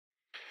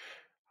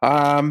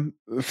 From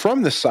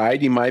the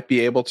side, you might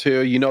be able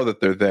to. You know that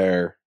they're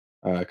there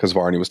because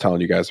Varney was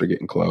telling you guys they're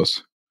getting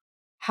close.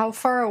 How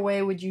far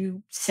away would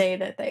you say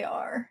that they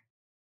are?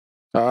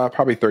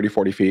 Probably 30,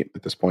 40 feet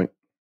at this point.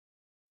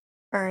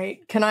 All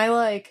right. Can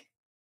I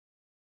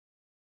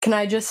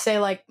just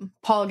say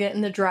Paul, get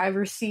in the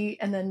driver's seat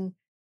and then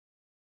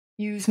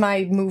use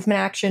my movement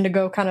action to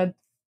go kind of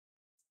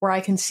where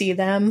I can see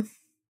them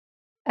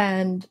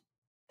and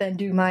then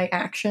do my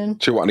action?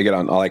 So you want to get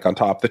on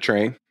top of the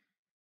train?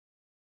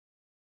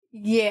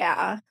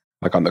 Yeah.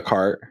 On the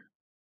cart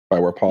by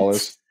where Paul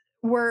is?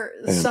 Somewhere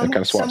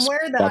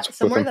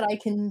that I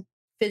can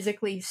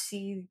physically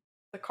see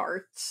the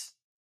carts.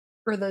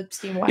 or the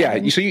steam Yeah,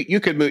 wagon. so you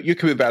could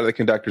move out of the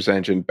conductor's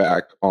engine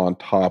back on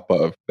top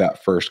of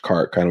that first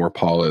cart, kind of where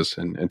Paul is,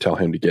 and tell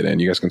him to get in.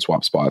 You guys can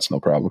swap spots, no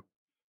problem.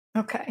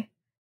 Okay.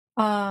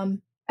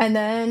 And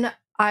then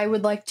I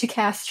would like to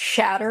cast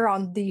Shatter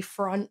on the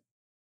front.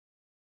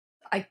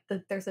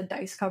 There's a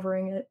dice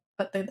covering it,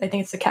 but I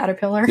think it's the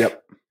caterpillar.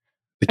 Yep,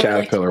 the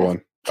caterpillar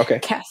one. Okay.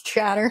 Cast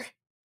Shatter.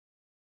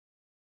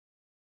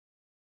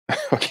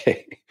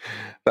 Okay,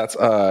 that's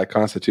a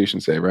Constitution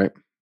save, right?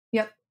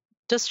 Yep.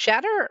 Does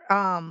Shatter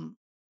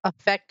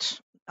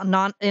affect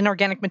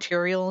non-inorganic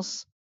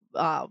materials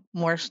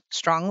more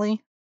strongly? Is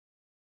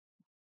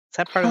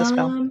that part of the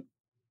spell?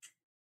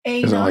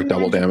 Isn't it like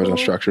double damage on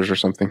structures or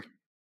something?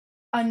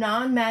 A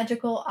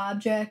non-magical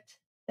object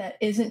that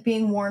isn't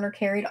being worn or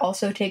carried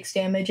also takes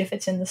damage if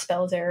it's in the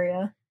spell's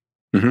area.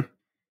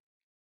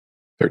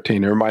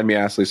 13. Remind me,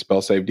 Astley's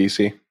spell save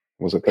DC.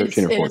 Was it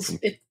 13 or 14?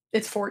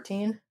 It's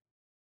 14.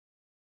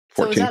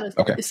 14.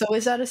 So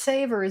is that a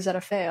save or is that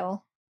a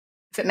fail?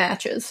 If it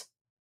matches.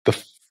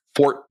 The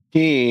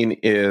 14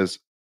 is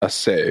a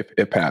save.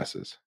 It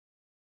passes.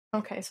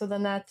 Okay, so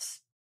then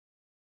that's...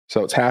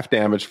 So it's half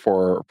damage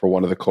for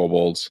one of the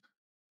kobolds.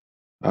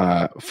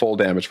 Full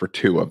damage for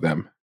 2 of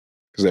them.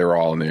 Because they were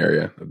all in the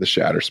area of the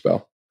shatter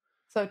spell.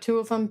 So 2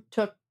 of them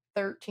took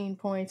 13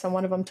 points and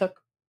one of them took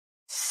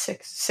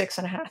 6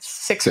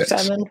 or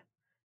 7.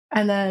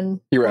 And then...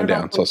 He ran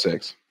down, so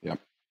 6. Yep.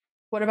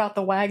 What about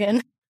the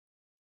wagon?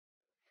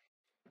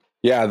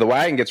 Yeah, the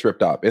wagon gets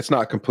ripped up. It's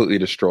not completely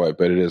destroyed,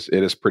 but it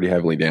is pretty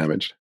heavily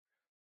damaged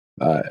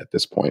at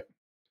this point.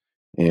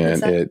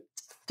 And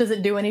does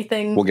it do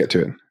anything? We'll get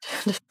to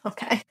it.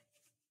 Okay.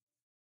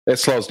 It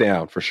slows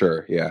down for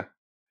sure. Yeah.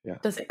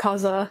 Does it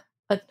cause a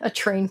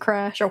train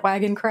crash, a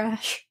wagon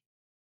crash?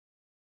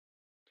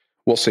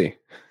 We'll see.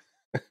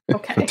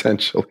 Okay.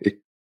 Potentially.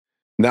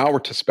 Now we're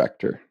to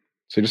Spectre.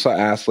 So you just saw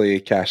Astley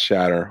cast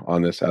Shatter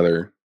on this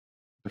the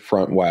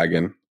front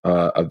wagon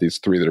of these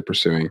 3 that are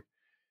pursuing.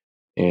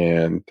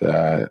 And 2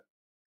 of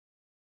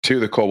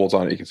the kobolds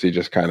on it, you can see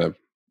just kind of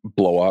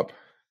blow up.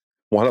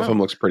 One of them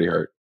looks pretty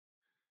hurt.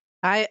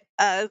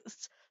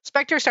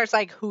 Spectre starts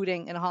like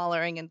hooting and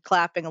hollering and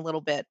clapping a little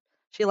bit.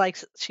 She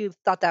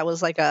thought that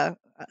was that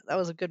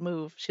was a good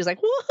move. She's like,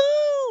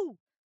 woohoo!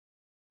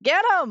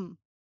 Get him!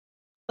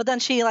 But then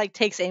she like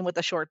takes aim with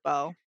the short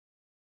bow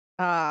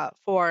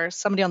for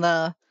somebody on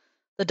the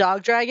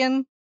dog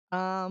dragon.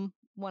 One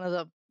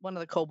of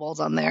the kobolds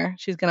on there.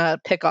 She's gonna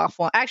pick off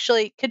one.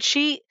 Actually, could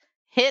she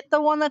hit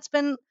the one that's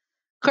been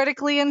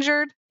critically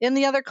injured in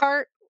the other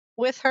cart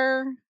with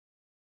her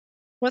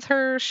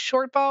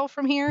short bow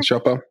from here?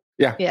 Short bow?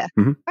 Yeah. Yeah.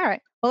 Mm-hmm. All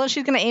right. Well, then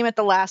she's going to aim at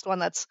the last one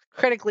that's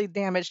critically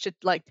damaged to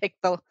like pick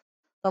the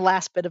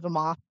last bit of him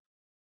off.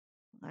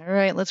 All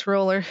right, let's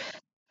roll her.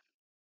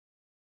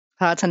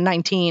 It's a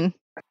 19.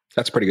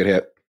 That's a pretty good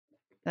hit.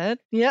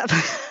 Yeah.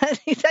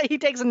 He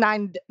takes a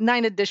 9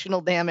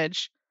 additional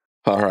damage.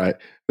 All right.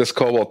 This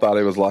kobold thought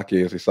he was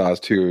lucky as he saw his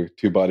two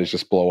buddies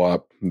just blow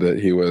up, that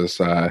he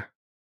was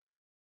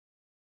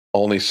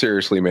only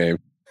seriously maimed.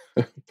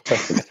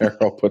 But an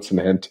arrow puts an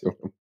end to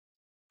him.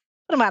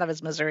 Put him out of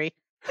his misery.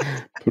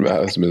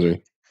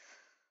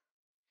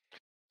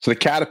 So the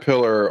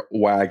caterpillar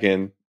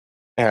wagon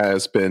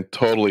has been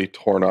totally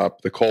torn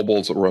up. The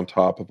kobolds that were on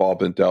top have all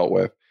been dealt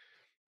with.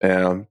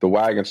 And the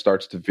wagon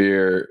starts to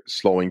veer,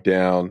 slowing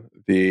down.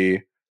 The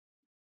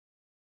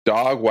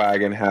dog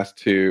wagon has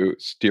to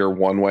steer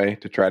one way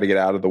to try to get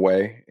out of the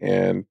way,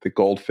 and the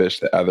goldfish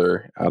the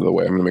other out of the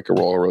way. I'm going to make a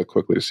roll really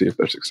quickly to see if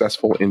they're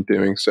successful in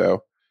doing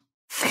so.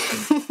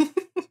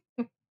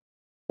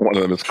 One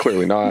of them is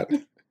clearly not.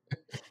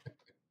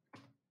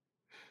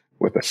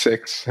 With a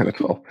 6 and a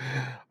 12.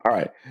 All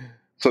right.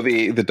 So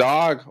the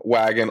dog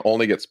wagon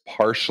only gets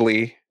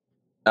partially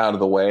out of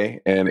the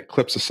way, and it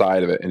clips the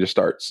side of it and just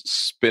starts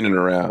spinning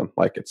around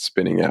like it's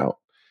spinning out.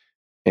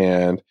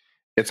 And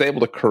it's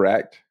able to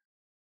correct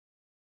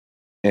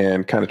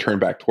and kind of turn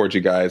back towards you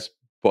guys,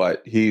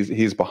 but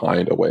he's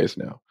behind a ways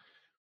now.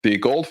 The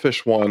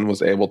goldfish one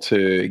was able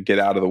to get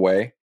out of the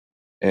way,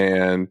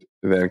 and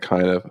then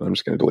I'm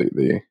just going to delete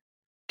the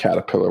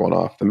caterpillar one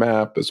off the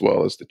map, as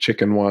well as the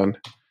chicken one.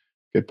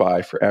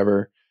 Goodbye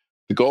forever.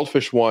 The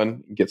goldfish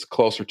one gets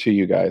closer to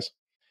you guys,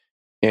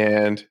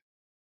 and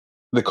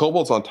the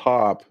kobolds on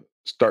top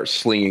start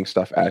slinging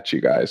stuff at you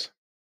guys.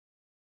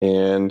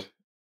 And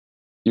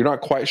you're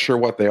not quite sure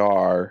what they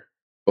are,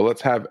 but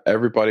let's have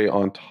everybody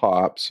on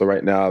top. So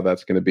right now,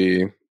 that's going to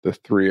be the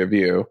 3 of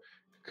you,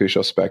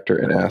 Kokusho, Spectre,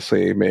 and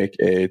Astley, make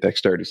a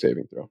dexterity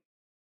saving throw.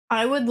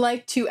 I would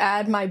like to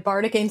add my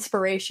bardic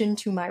inspiration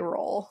to my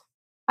roll.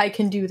 I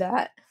can do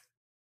that.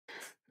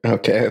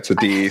 Okay, it's a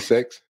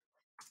D6.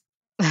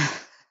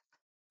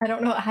 I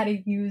don't know how to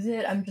use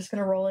it. I'm just going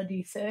to roll a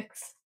D6.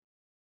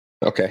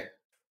 Okay,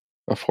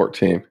 a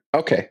 14.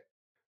 Okay,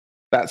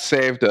 that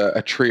saved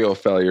a trio of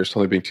failures,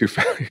 only being 2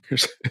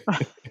 failures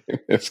in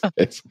this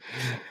case.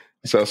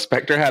 So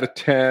Spectre had a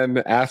 10,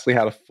 Astley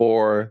had a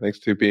 4. Thanks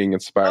to being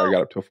inspired,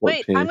 got up to a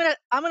 14. Wait,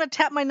 I'm gonna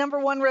tap my number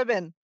 1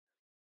 ribbon.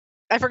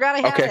 I forgot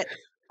I had it.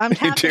 I'm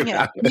tapping it.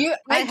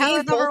 I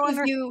gave both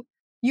of you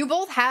You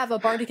both have a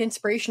bardic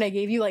inspiration I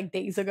gave you like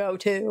days ago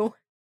too.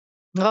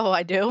 Oh,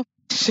 I do.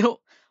 So,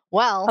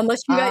 well,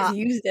 Unless you guys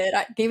used it,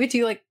 I gave it to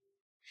you like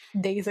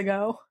days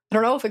ago. I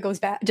don't know if it goes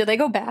bad. Do they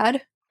go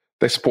bad?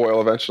 They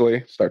spoil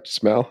eventually, start to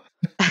smell.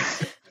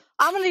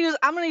 I'm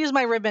gonna use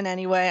my ribbon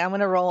anyway. I'm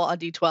gonna roll a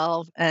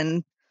d12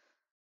 and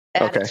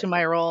add it to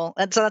my roll,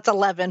 and so that's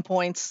 11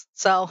 points.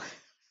 So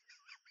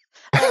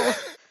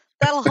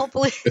that'll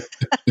hopefully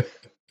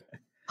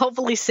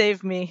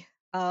save me,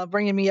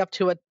 bringing me up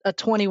to a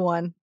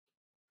 21.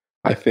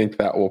 I think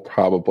that will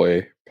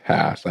probably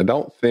pass. I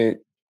don't think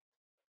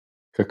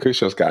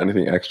Kokusho's got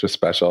anything extra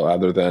special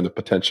other than a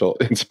potential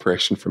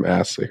inspiration from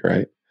Astley,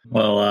 right?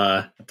 Well,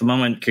 at the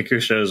moment,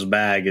 Kokusho's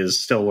bag is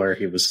still where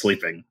he was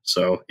sleeping.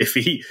 So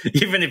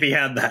even if he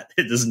had that,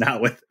 it is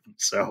not with him.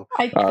 So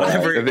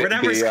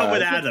whatever's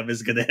coming at him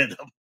is going to hit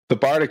him. The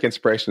bardic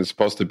inspiration is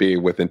supposed to be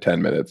within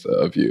 10 minutes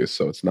of use,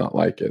 so it's not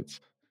like it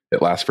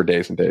lasts for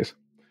days and days.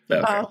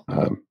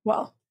 Okay.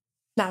 Well,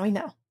 now we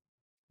know.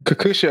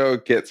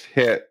 Kokusho gets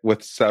hit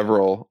with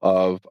several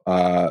of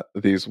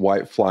these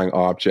white flying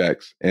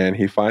objects, and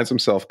he finds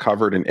himself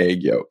covered in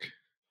egg yolk,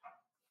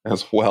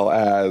 as well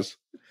as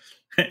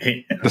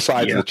the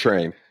sides of the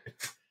train.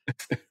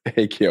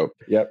 Egg yolk.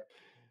 Yep.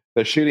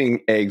 They're shooting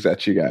eggs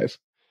at you guys.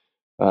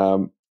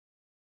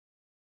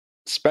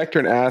 Spectre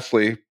and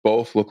Astley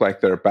both look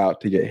like they're about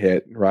to get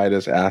hit, right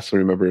as Astley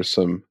remembers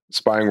some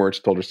spying words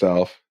she told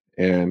herself,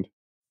 and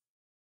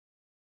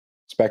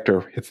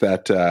Spectre hits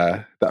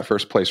that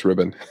first place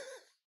ribbon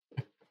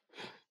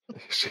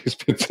she's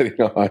been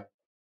sitting on,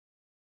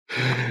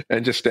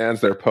 and just stands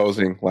there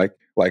posing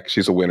like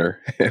she's a winner,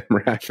 and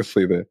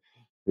miraculously the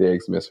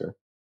eggs miss her.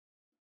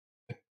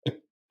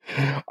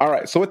 All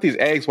right, so with these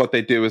eggs, what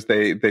they do is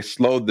they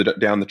slow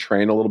down the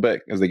train a little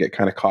bit as they get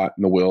kind of caught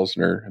in the wheels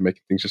and are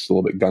making things just a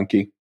little bit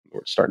gunky.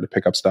 We're starting to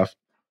pick up stuff.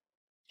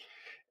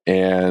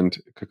 And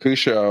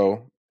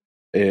Kokusho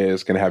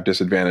is going to have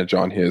disadvantage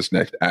on his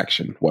next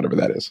action, whatever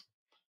that is,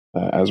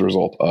 as a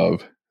result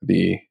of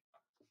the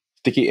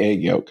sticky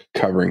egg yolk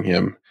covering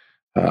him,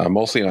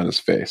 mostly on his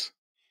face.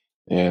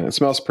 And it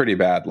smells pretty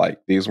bad. Like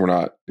these were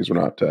not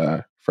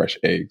fresh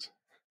eggs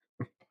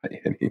by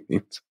any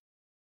means.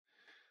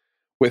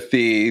 With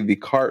the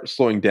cart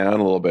slowing down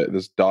a little bit,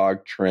 this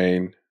dog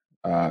train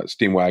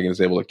steam wagon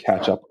is able to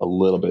catch up a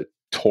little bit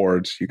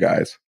towards you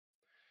guys.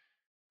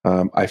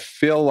 I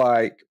feel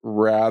like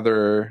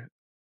I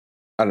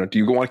don't know, do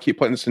you want to keep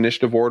putting this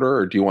initiative order,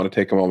 or do you want to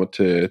take a moment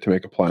to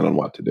make a plan on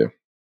what to do?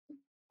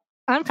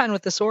 I'm fine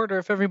with this order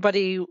if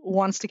everybody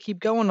wants to keep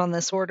going on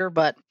this order,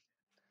 but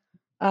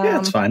yeah,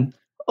 it's fine.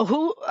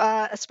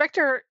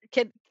 Spectre,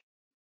 I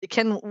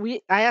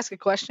ask a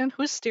question?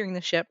 Who's steering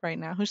the ship right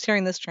now? Who's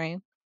steering this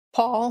train?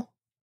 Paul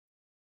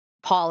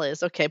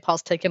is. Okay,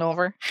 Paul's taking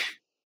over.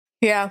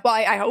 Yeah, well,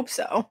 I hope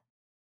so.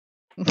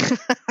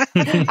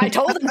 I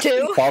told him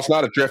to. Paul's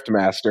not a drift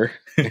master.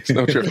 He's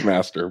no drift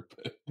master.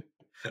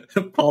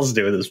 Paul's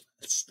doing his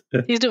best.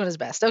 He's doing his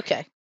best.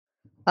 Okay.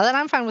 Then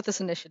I'm fine with this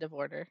initiative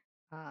order.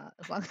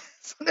 As long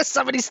as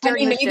somebody's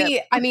steering the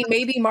ship.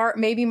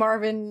 Maybe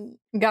Marvin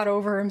got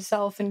over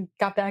himself and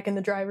got back in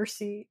the driver's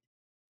seat.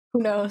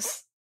 Who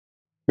knows?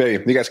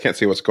 Maybe. You guys can't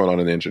see what's going on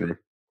in the engine room.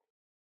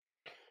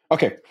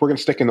 Okay, if we're going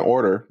to stick in the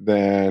order,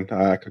 then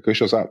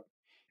Kokusho's up.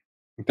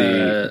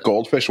 The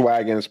goldfish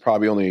wagon is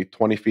probably only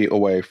 20 feet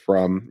away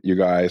from you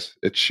guys.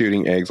 It's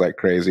shooting eggs like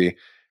crazy.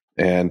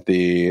 And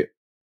the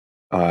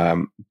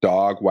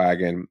dog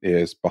wagon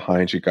is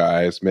behind you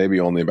guys, maybe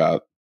only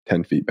about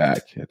 10 feet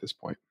back at this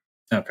point.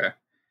 Okay.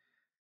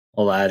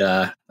 Well,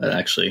 that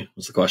actually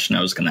was the question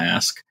I was going to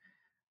ask.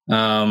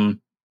 So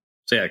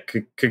yeah,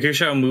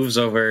 Kokusho moves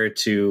over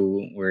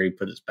to where he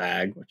put his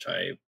bag, which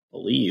I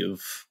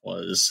believe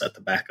was at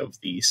the back of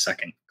the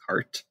second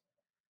cart.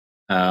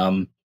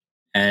 And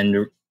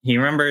he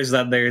remembers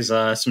that there's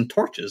some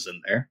torches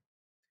in there,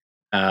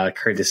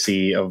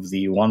 courtesy of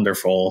the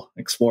wonderful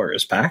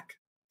Explorer's Pack.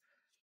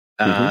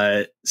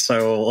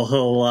 So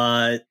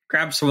he'll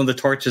grab some of the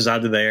torches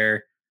out of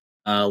there,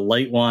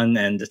 light one,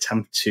 and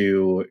attempt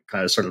to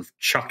kind of sort of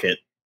chuck it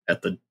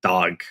at the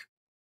dog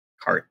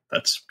cart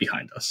that's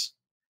behind us.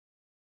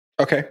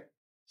 Okay.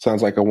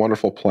 Sounds like a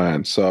wonderful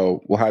plan.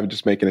 So we'll have you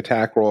just make an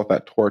attack roll at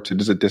that torch. It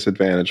is a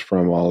disadvantage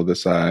from all of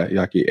this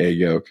yucky egg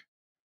yolk.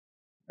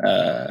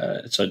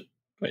 So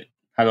wait,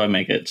 how do I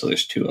make it? So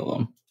there's two of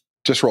them.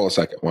 Just roll a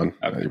second one.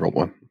 Okay. You rolled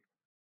one.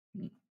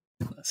 The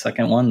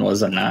second one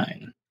was a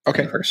 9.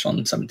 Okay. The first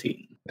one,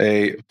 17.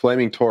 A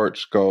flaming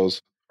torch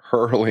goes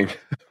hurling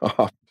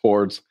off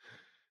towards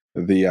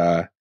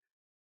the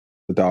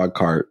dog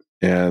cart,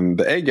 and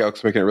the egg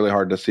yolk's making it really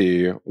hard to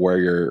see where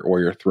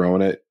you're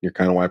throwing it. You're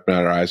kind of wiping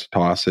out your eyes to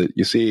toss it.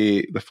 You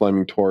see the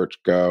flaming torch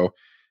go,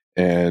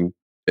 and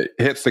it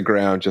hits the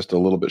ground just a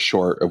little bit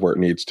short of where it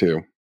needs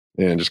to,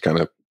 and just kind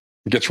of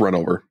gets run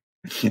over.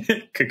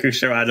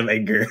 Kokusho, out of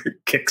anger,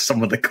 kicks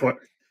some of the car,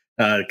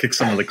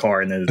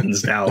 and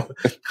is now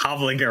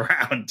hobbling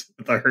around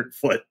with a hurt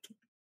foot.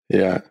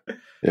 Yeah.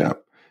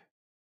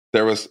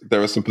 There was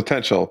some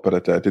potential, but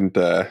it didn't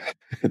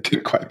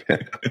quite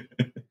pan out.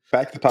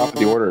 Back to the top of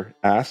the order.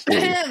 Astley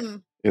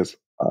Ahem. is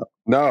up.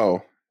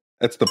 No,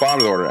 it's the bottom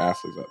of the order.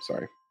 Astley's up.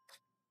 Sorry.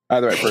 I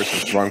had the right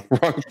person. Wrong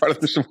part of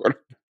the mission order.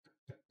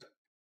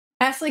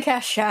 Astley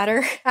cast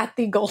Shatter at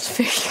the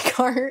goldfish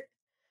cart.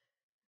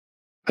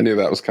 I knew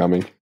that was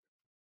coming.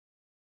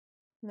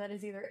 And that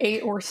is either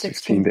 8 or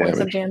 16 16 points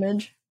of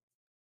damage.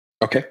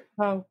 Okay.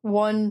 Oh,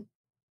 one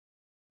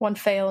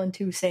fail and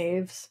 2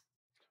 saves.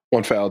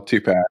 1 failed,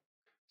 2 pass.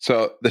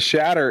 So the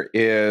shatter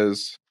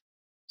is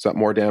that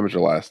more damage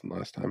or less than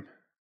last time?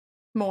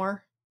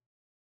 More.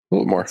 A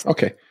little more.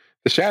 Okay.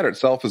 The shatter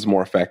itself is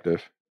more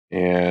effective,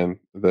 and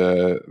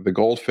the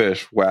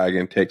goldfish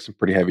wagon takes some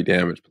pretty heavy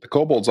damage. But the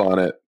kobolds on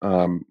it,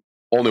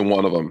 only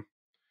one of them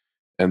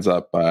ends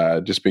up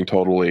just being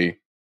totally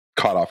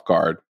caught off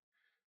guard.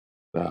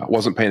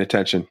 Wasn't paying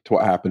attention to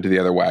what happened to the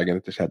other wagon.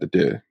 It just had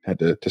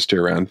to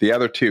steer around. The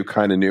other two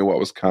kind of knew what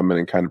was coming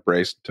and kind of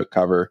braced and took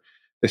cover.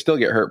 They still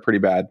get hurt pretty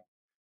bad.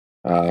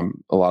 A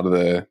lot of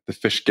the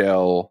fish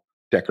scale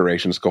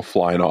decorations go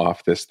flying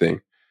off this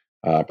thing,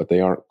 but they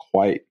aren't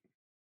quite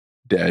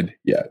dead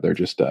yet. They're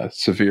just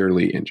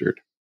severely injured.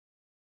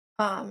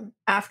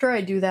 After I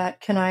do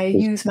that, can I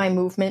use my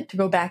movement to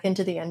go back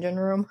into the engine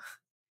room?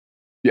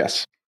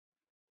 Yes.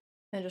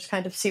 And just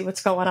kind of see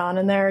what's going on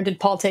in there? Did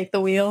Paul take the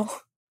wheel?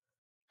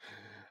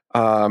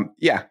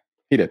 Yeah,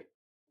 he did.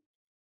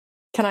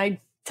 Can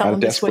I tell Out him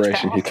of to switch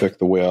desperation, back? he took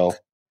the wheel.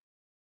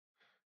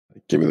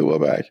 Give me the wheel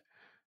back.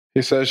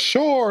 He says,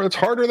 "Sure, it's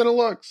harder than it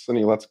looks," and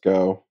he lets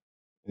go.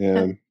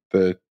 And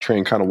the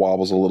train kind of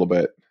wobbles a little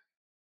bit.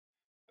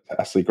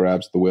 Astley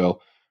grabs the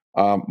wheel.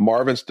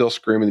 Marvin's still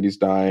screaming that he's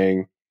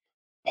dying.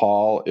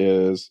 Paul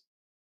is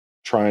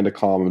trying to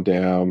calm him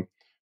down.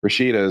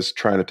 Rashida's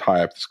trying to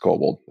tie up this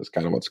kobold. That's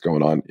kind of what's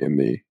going on in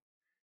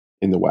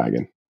the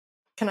wagon.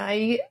 Can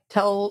I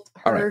tell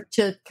her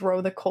to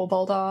throw the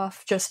kobold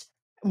off just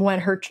when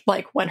her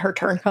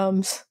turn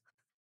comes?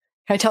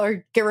 Can I tell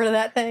her get rid of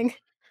that thing?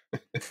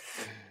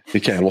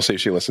 You can. We'll see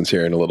if she listens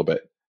here in a little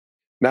bit.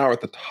 Now we're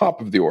at the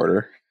top of the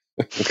order.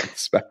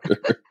 Spectre.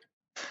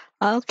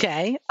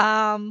 Okay.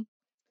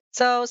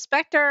 So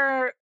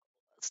Spectre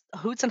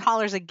hoots and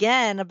hollers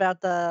again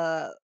about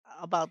the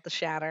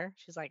shatter.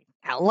 She's like,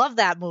 "I love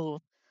that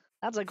move.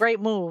 That's a great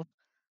move."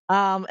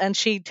 And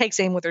she takes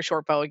aim with her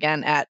short bow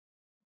again at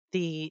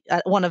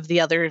one of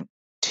the other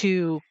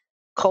 2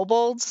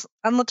 kobolds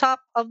on the top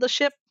of the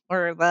ship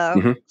or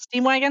the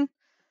steam wagon,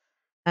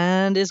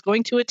 and is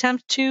going to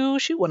attempt to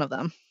shoot one of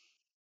them.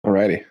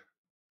 Alrighty.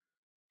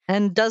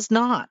 And does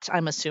not,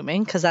 I'm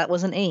assuming, because that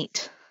was an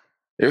 8.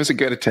 It was a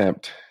good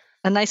attempt.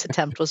 A nice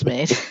attempt was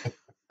made.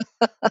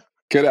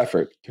 Good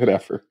effort. Good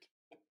effort.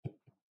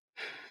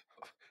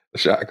 The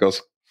shot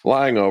goes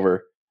flying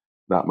over.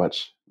 Not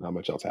much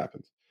else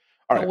happens.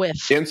 All right. A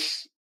whiff.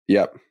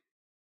 Yep.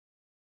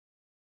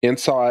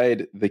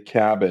 Inside the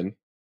cabin,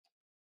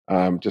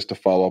 just to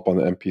follow up on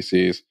the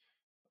NPCs,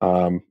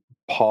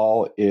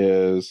 Paul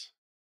is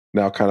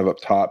now kind of up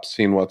top,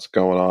 seeing what's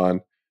going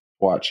on,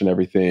 watching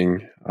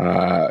everything,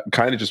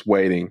 kind of just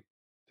waiting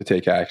to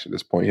take action at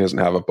this point. He doesn't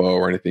have a bow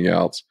or anything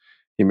else.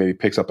 He maybe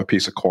picks up a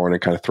piece of corn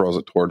and kind of throws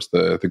it towards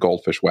the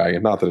goldfish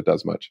wagon. Not that it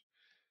does much.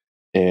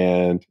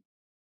 And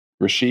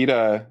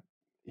Rashida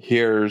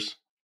hears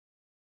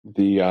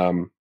the,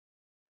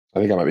 I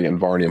think I might be getting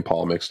Varney and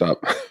Paul mixed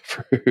up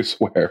for who's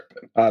where,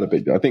 but not a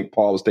big deal. I think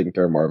Paul was taking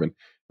care of Marvin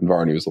and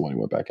Varney was the one who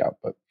went back out.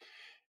 But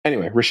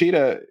anyway,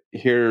 Rashida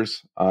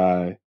hears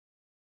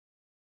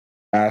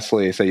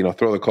Astley say,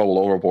 throw the kobold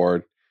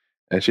overboard.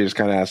 And she just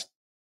kind of asks,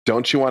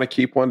 "Don't you want to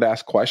keep one to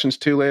ask questions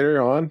to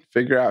later on?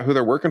 Figure out who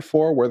they're working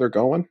for, where they're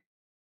going,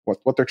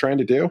 what they're trying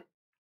to do?"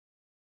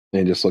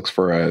 And just looks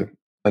for a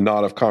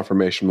nod of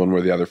confirmation one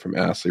way or the other from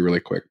Astley really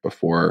quick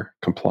before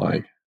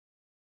complying.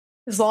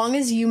 As long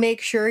as you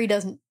make sure he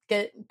doesn't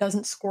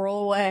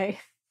squirrel away.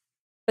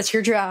 That's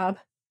your job.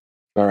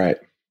 All right.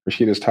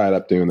 Rashida's tied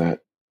up doing that.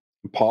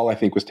 Paul, I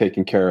think, was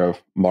taking care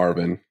of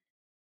Marvin.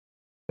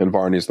 And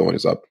Varney's the one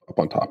who's up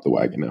on top of the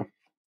wagon now.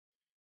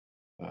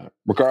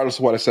 Regardless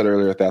of what I said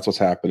earlier, that's what's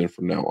happening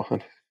from now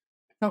on.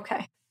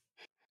 Okay.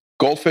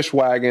 Goldfish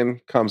wagon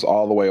comes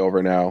all the way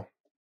over now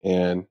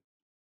and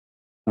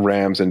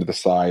rams into the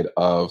side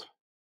of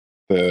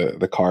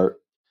the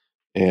cart.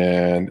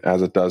 And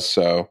as it does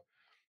so,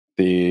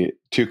 the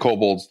 2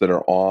 kobolds that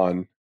are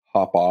on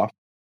hop off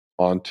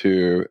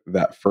onto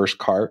that first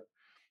cart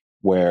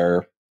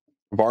where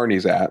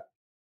Varney's at.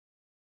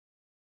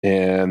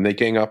 And they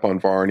gang up on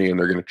Varney and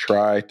they're going to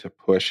try to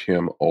push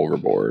him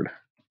overboard.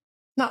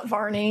 Not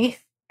Varney.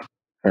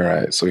 All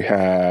right. So we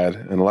had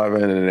an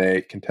 11 and an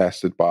 8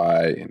 contested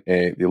by an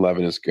 8. The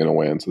 11 is going to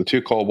win. So the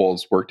 2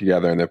 kobolds work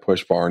together and they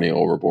push Varney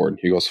overboard.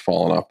 He goes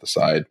falling off the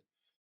side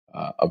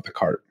of the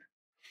cart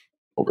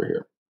over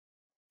here.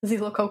 Does he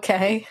look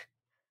okay?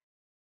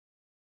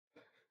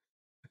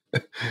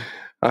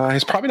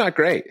 He's probably not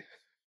great.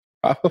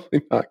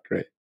 Probably not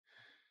great.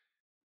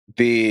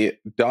 The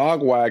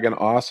dog wagon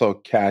also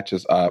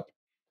catches up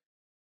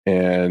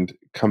and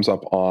comes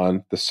up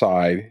on the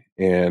side,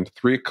 and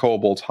 3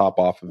 kobolds hop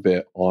off of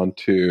it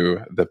onto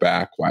the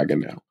back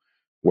wagon now.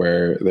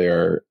 where they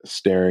are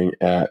staring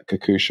at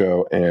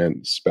Kokusho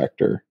and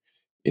Spectre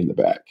in the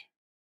back.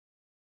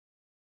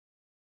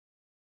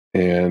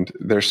 And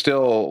there's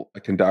still a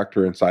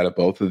conductor inside of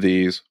both of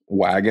these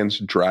wagons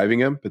driving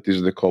them, but these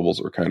are the kobolds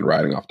that were kind of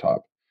riding off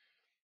top.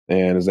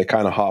 And as they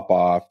kind of hop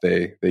off,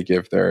 they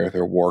give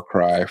their war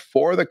cry,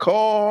 "For the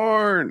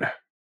corn!"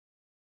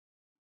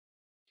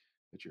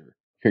 That you're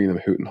hearing them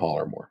hoot and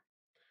holler more.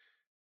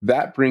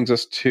 That brings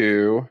us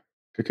to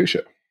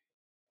Kokusho.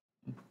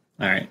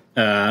 All right.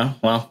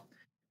 Well,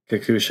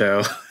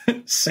 Kokusho,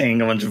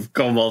 seeing a bunch of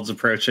kobolds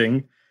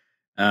approaching,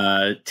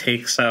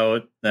 takes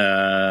out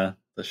the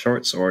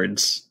short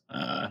swords,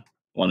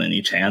 one in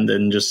each hand,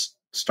 and just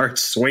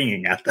starts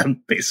swinging at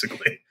them,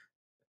 basically.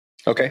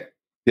 Okay.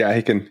 Yeah,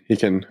 he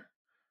can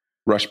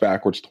rush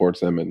backwards towards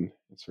them and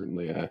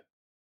certainly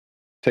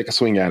take a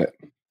swing at it.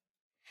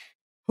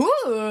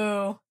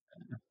 Ooh.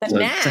 It's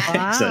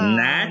a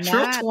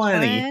natural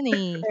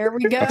 20. There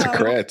we go. That's a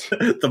crit.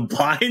 The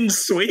blind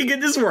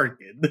swinging is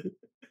working.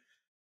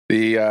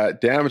 The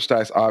damage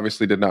dice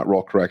obviously did not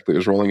roll correctly. It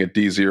was rolling a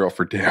D0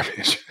 for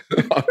damage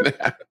on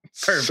that.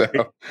 Perfect.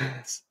 So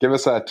give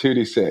us a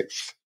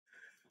 2d6.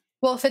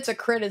 Well, if it's a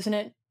crit, isn't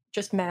it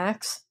just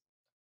max?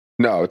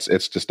 No, it's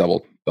just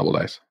double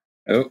dice.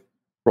 Oh.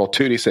 Roll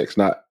 2d6,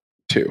 not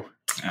 2.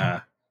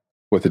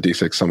 With a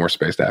d6 somewhere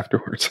spaced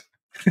afterwards.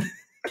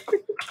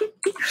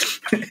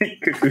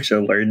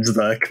 Kokusho learns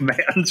the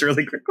commands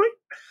really quickly.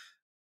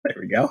 There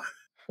we go.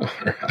 All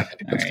right.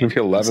 It's going to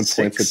be 11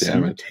 points of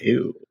damage.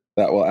 2.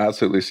 That will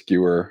absolutely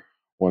skewer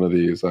one of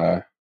these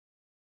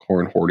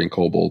corn hoarding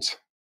kobolds.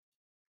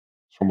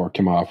 So mark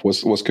him off.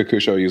 Was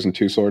Kokusho using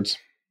 2 swords?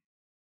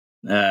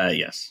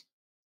 Yes.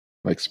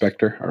 Like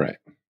Spectre? All right.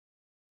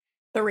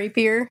 The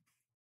rapier?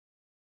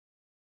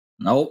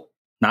 Nope.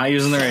 Not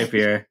using the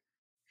rapier.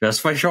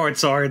 Just my short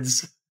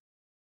swords.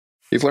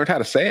 He's learned how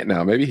to say it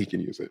now. Maybe he can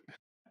use it.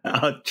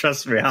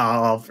 Trust me,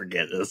 I'll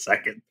forget in a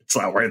second. It's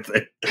not worth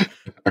it.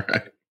 All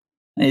right.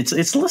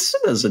 It's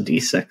listed as a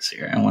D6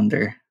 here. I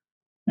wonder.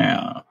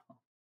 I'll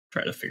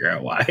try to figure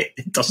out why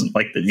it doesn't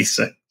like the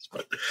D6.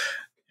 But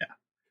yeah.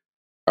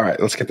 All right.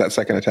 Let's get that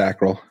second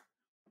attack roll.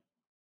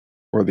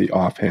 Or the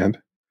offhand.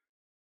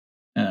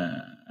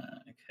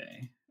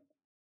 Okay.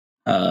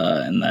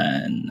 And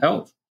then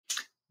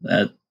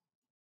that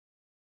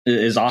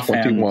is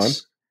offhand. 21.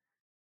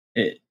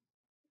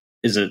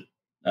 Is it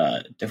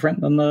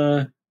different than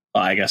the?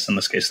 Well, I guess in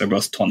this case they're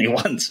both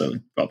 21, so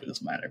it probably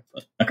doesn't matter.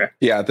 But okay.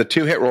 Yeah, the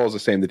 2 hit roll is the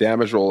same. The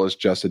damage roll is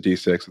just a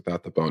d6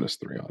 without the bonus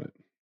 3 on it.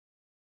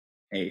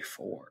 A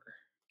 4.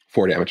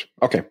 4 damage.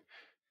 Okay.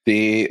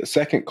 The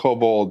second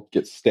kobold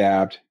gets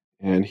stabbed,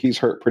 and he's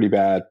hurt pretty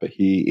bad, but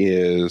he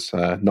is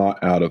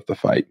not out of the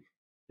fight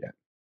yet.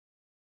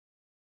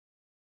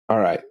 All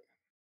right.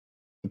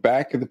 The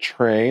back of the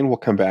train we'll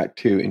come back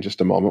to in just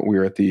a moment.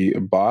 We're at the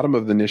bottom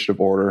of the initiative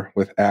order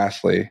with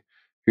Astley,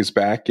 who's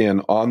back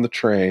in on the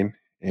train,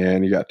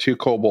 and you got 2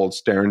 kobolds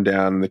staring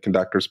down in the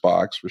conductor's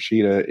box.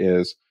 Rashida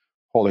is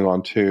holding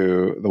on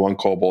to the one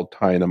kobold,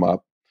 tying him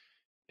up,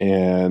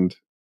 and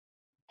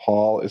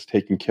Paul is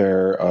taking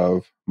care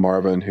of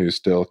Marvin, who's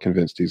still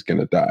convinced he's going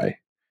to die.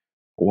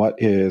 What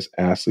is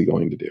Astley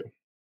going to do?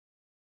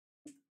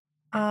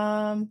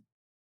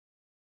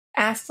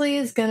 Astley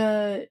is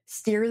gonna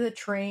steer the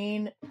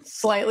train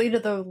slightly to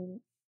the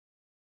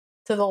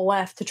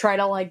left to try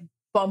to like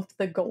bump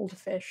the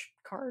goldfish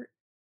cart.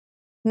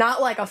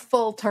 Not like a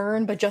full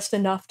turn, but just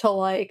enough to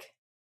like,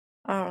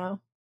 I don't know,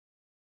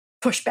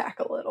 push back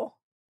a little.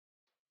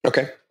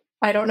 Okay.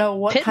 I don't know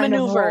what Pit kind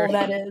maneuver. of roll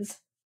that is.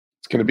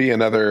 It's going to be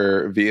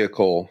another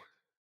vehicle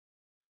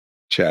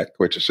check,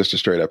 which is just a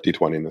straight up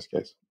D20 in this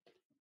case.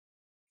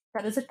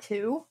 That is a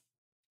 2.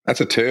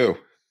 That's a 2.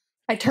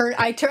 I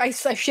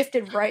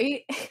shifted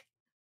right.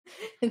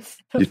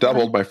 You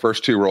doubled my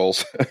first 2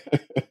 rolls.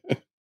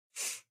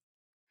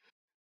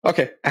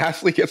 Okay,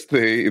 Astley gets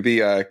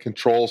the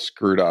controls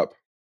screwed up.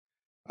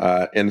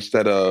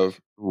 Instead of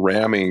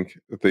ramming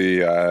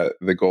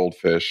the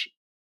goldfish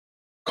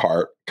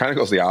cart, kind of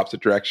goes the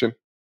opposite direction,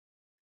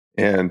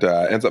 and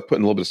ends up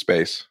putting a little bit of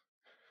space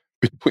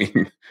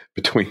between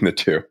the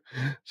 2.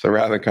 So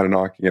rather than kind of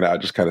knocking it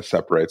out, just kind of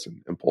separates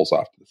and pulls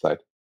off to the side.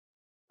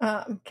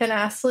 Can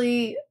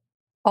Astley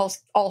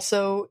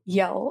also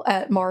yell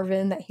at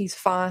Marvin that he's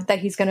fine, that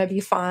he's going to be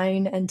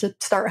fine, and to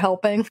start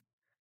helping?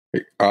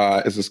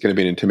 Is this going to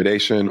be an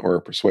intimidation or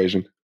a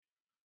persuasion?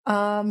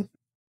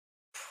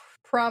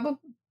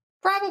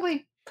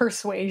 Probably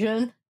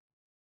persuasion,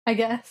 I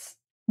guess.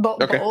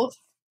 Okay. Both.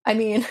 I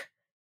mean,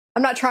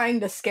 I'm not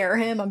trying to scare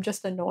him. I'm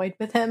just annoyed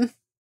with him.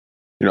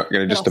 You're not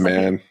going to just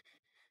demand.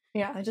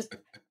 Yeah, I just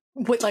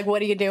what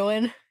are you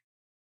doing?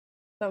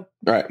 So,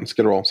 all right, let's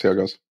get a roll. See how it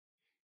goes.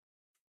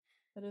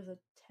 That is a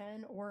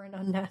 10 or an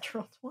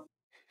unnatural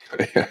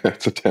 20. Yeah,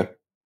 it's a 10.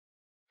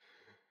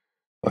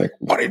 Like,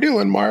 what are you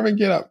doing, Marvin?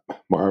 Get up.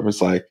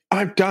 Marvin's like,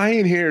 I'm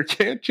dying here.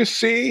 Can't you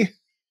see?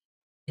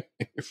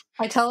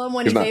 I tell him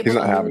when he's able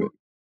to move.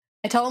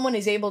 I tell him when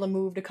he's able to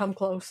move to come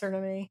closer to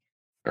me.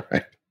 All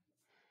right.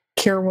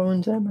 Cure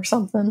wounds him or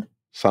something.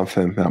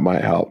 Something that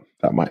might help.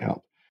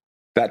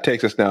 that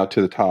takes us now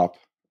to the top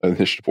of the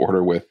initiative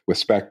order with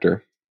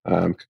Spectre.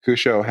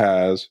 Kokusho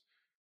has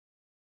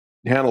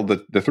handled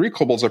the 3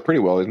 kobolds are pretty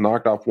well. He's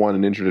knocked off one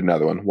and injured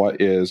another one.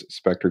 What is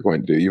Spectre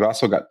going to do? You've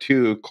also got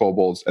 2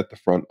 kobolds at the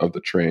front of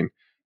the train.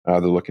 They're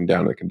looking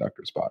down at the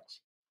conductor's box.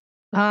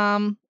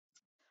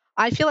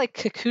 I feel like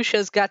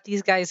Kokusho's got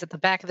these guys at the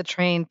back of the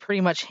train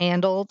pretty much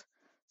handled.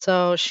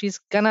 So she's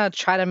gonna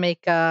try to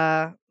make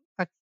a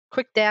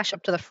quick dash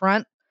up to the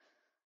front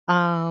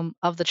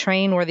of the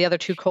train where the other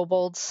 2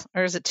 kobolds,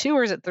 or is it 2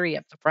 or is it 3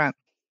 up the front?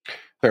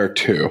 There are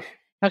 2.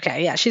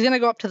 Okay, yeah, she's gonna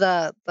go up to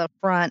the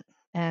front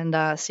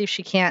and see if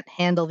she can't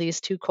handle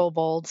these 2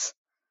 kobolds,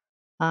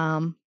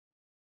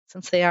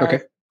 since they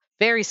are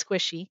very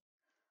squishy.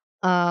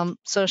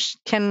 So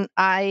can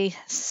I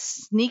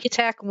sneak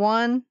attack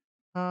one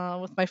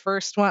with my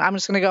first one? I'm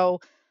gonna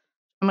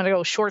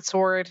go short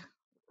sword,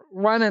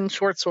 run and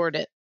short sword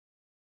it.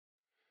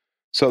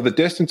 So the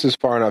distance is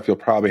far enough. You'll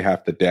probably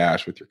have to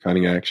dash with your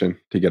cunning action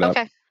to get up,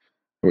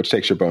 which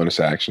takes your bonus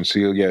action. So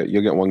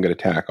you'll get one good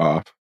attack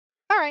off.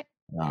 All right.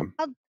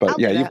 But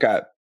yeah, you've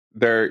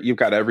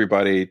got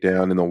everybody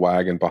down in the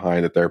wagon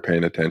behind that they're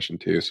paying attention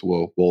to.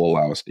 So we'll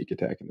allow a sneak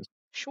attack in this.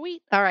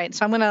 Sweet. All right.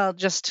 So I'm gonna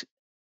just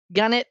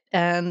gun it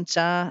and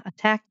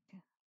attack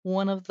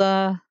one of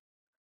the.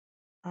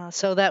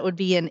 So that would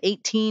be an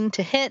 18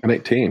 to hit. An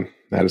 18.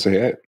 That is a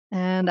hit.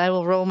 And I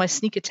will roll my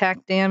sneak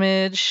attack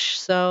damage.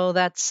 So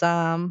that's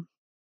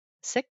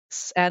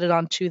 6 added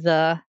on to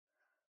the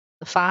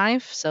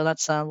 5. So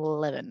that's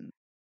 11.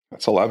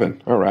 That's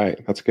 11. All right.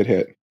 That's a good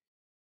hit.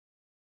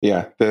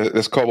 Yeah.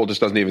 This kobold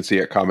just doesn't even see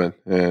it coming.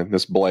 And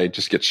this blade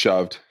just gets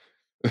shoved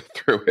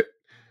through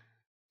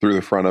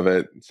the front of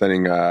it,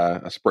 sending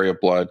a spray of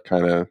blood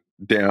kind of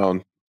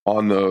down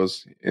on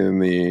those in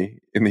the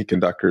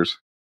conductor's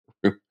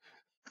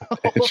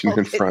engine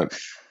in front.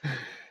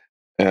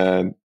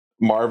 And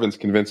Marvin's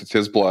convinced it's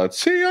his blood.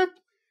 See, I'm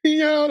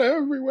bleeding out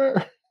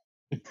everywhere.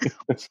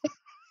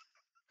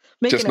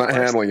 Just not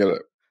handling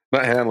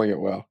it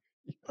well.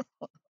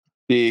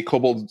 The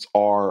kobolds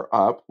are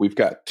up. We've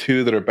got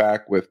 2 that are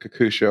back with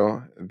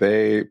Kokusho.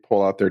 They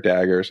pull out their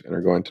daggers and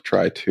are going to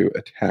try to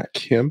attack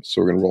him.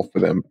 So we're going to roll for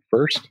them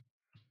first.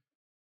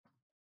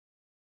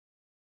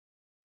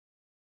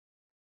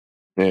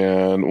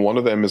 And one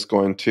of them is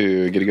going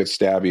to get a good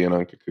stabby in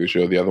on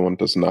Kokusho. The other one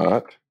does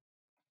not.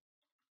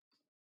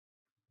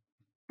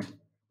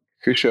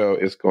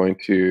 Kokusho is going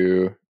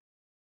to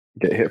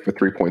get hit for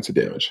 3 points of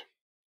damage.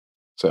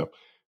 So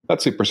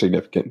not super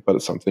significant, but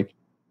it's something.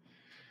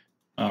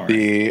 All right.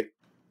 The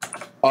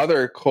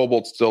other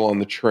kobold still on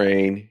the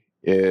train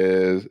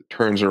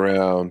turns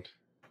around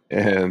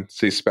and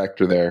sees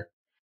Spectre there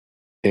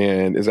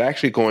and is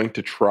actually going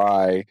to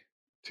try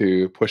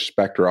to push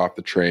Spectre off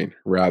the train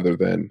rather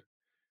than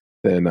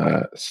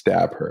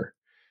stab her.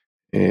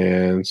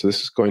 And so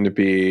this is going to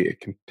be a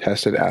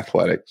contested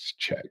athletics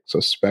check. So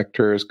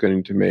Spectre is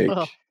going to make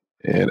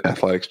an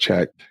athletics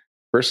check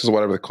versus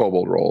whatever the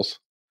kobold rolls.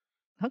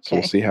 Okay. So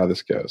we'll see how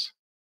this goes.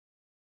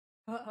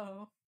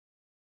 Uh-oh.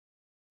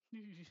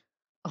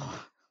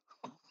 Oh.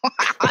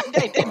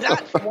 I did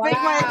not make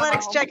my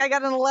athletics check. I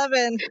got an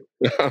 11.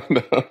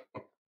 No.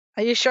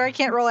 Are you sure I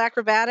can't roll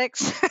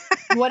acrobatics?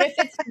 What if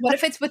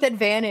it's with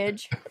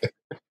advantage?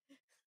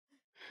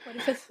 What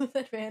if it's with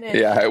advantage?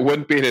 Yeah, it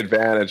wouldn't be an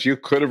advantage. You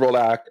could have rolled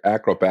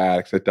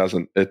acrobatics. It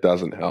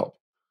doesn't help.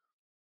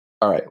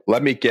 All right,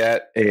 let me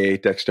get a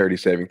dexterity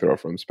saving throw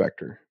from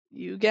Spectre.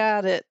 You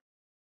got it.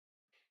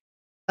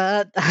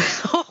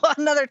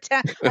 Another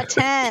 10. A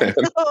 10.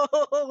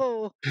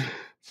 Oh.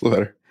 It's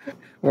better.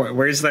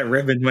 Where's that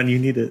ribbon when you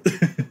need it?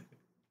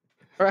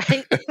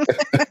 Right?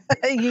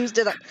 I used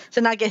it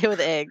to not get hit with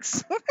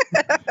eggs.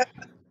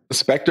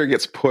 Spectre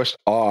gets pushed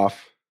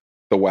off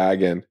the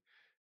wagon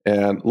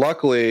and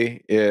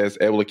luckily is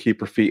able to keep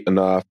her feet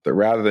enough that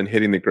rather than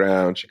hitting the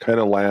ground, she kind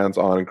of lands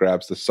on and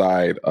grabs the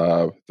side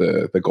of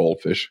the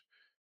goldfish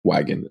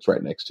wagon that's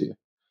right next to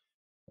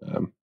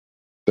you.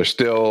 There's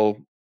still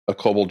a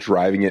kobold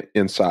driving it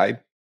inside,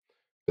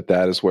 but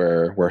that is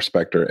where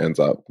Spectre ends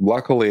up.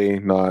 Luckily,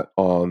 not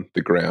on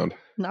the ground.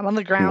 Not on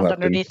the ground,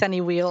 underneath any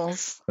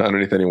wheels. Not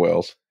underneath any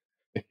wheels.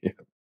 Yeah.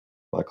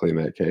 Luckily in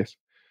that case.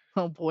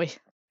 Oh, boy.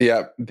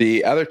 Yeah,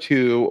 the other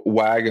 2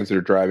 wagons that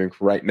are driving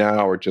right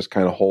now are just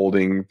kind of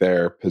holding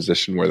their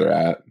position where they're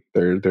at.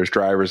 There's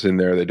drivers in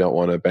there. They don't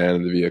want to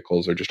abandon the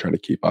vehicles. They're just trying to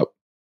keep up.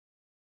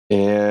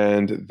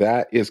 And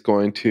that is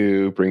going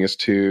to bring us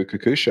to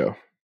Kokusho.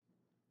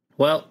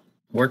 Well,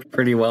 worked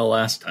pretty well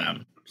last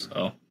time,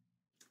 so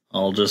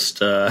I'll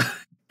just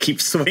keep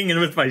swinging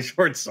with my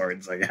short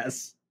swords, I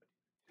guess.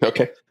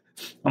 Okay.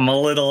 I'm a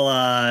little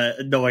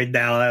annoyed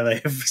now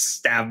that they've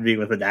stabbed me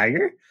with a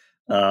dagger.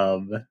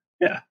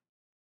 Yeah.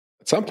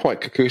 At some point,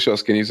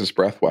 Kokushos can use his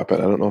breath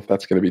weapon. I don't know if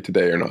that's going to be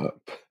today or not.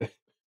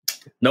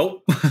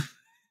 Nope.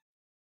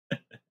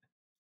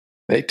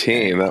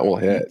 18, that will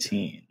hit.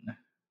 18.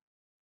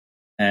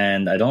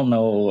 And I don't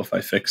know if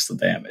I fixed the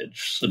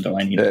damage, so do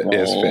I need to roll? It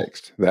is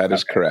fixed. That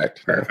is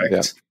correct. Perfect.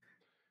 Yeah.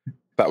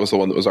 That was the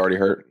one that was already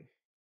hurt?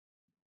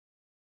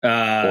 Or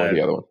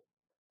the other one?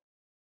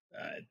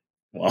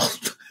 Well,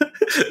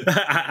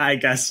 I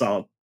guess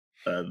I'll.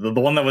 The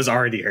one that was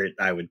already hurt,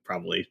 I would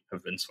probably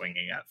have been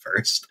swinging at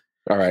first.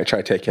 All right,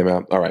 try to take him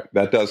out. All right,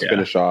 that does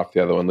finish off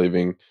the other one,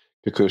 leaving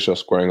Kokusho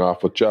squaring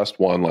off with just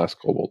one last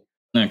kobold.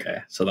 Okay,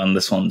 so then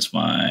this one's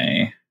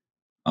my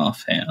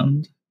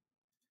offhand.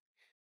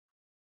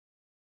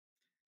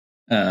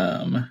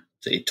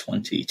 It's a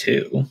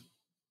 22.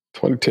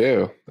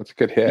 22. That's a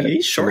good hit.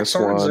 These short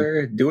swords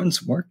are doing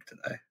some work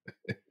today.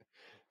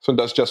 So it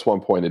does just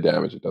 1 point of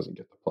damage. It doesn't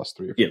get the +3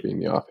 for being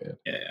the offhand.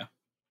 Yeah.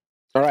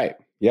 All right.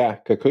 Yeah,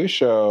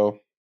 Kokusho.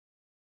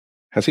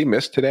 Has he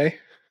missed today?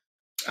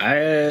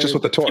 Just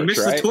with the torch,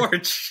 missed right? The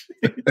torch,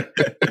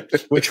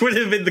 which would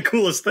have been the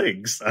coolest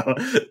thing. So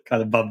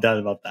kind of bummed out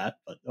about that,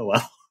 but oh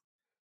well.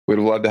 We'd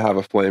love to have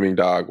a flaming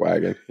dog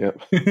wagon.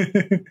 Yep.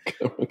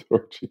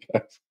 Torch, you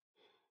guys.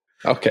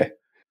 Okay.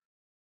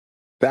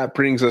 That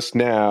brings us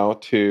now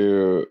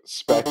to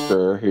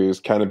Spectre,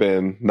 who's kind of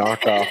been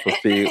knocked off her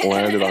feet,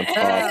 landed on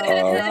top of.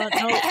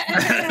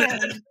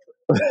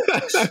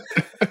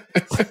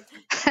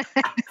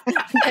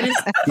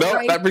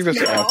 That brings us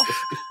to Astley.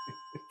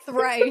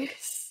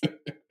 Thrice.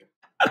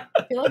 I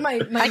feel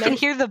like I can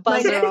hear the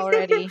buzzer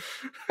already.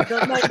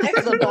 My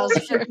next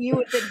buzzer should be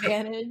with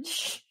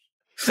advantage.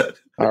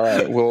 All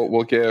right,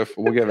 we'll give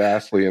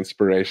Astley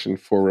inspiration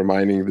for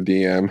reminding the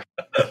DM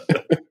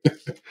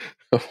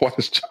of what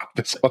his job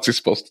is. What's he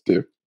supposed to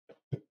do?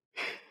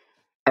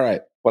 All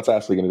right, what's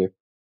Astley going to do?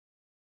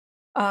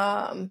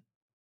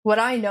 Would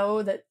I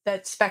know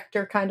that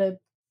Spectre kind of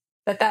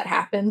that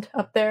happened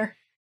up there?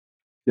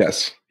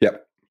 Yes.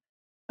 Yep.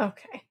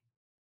 Okay.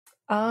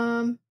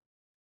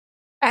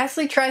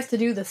 Astley tries to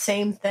do the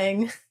same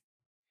thing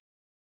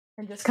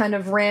and just kind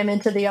of ram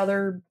into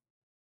the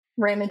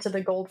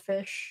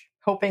goldfish,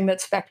 hoping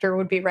that Spectre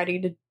would be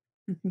ready to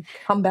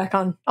come back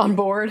on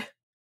board.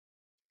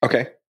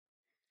 Okay.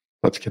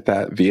 Let's get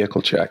that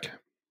vehicle check.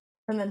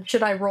 And then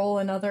should I roll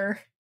another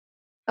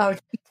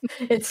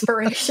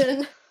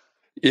inspiration?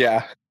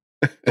 Yeah.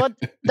 Well,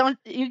 don't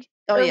you?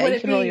 Oh yeah, you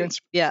can roll your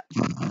yeah.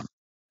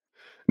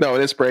 No,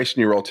 an inspiration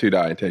you roll 2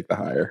 die and take the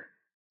higher.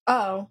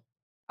 Oh,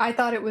 I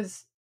thought it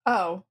was.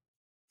 Oh,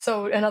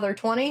 so another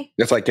 20.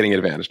 It's like getting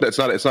advantage. It's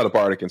not a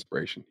bardic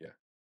inspiration. Yeah.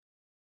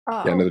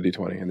 Oh. Yeah, another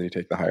d20, and then you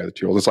take the higher of the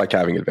 2 rolls. It's like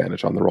having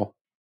advantage on the roll.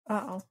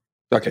 Oh.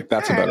 Okay,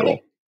 that's a better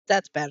roll.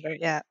 That's better.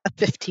 Yeah, a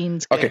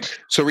 15's good. Okay,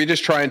 so we're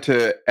just trying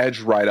to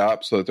edge right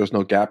up so that there's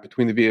no gap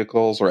between the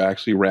vehicles, or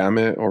actually ram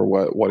it, or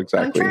what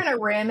exactly? I'm trying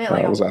to ram it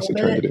like what was Astley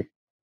trying to do?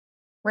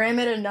 Ram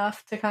it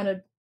enough to kind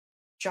of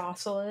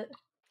jostle it.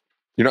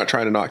 You're not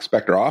trying to knock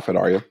Spectre off it,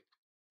 are you?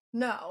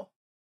 No,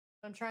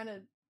 I'm trying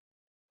to.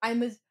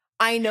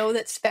 I know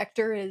that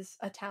Spectre is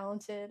a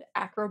talented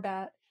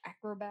acrobatic.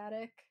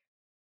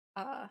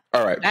 All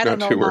right, I don't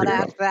know about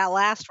after that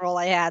last roll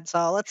I had,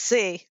 so let's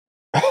see.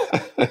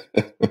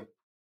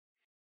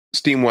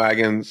 Steam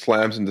wagon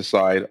slams into the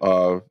side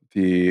of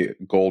the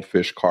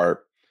goldfish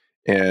cart,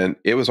 and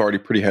it was already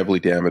pretty heavily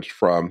damaged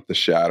from the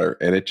shatter,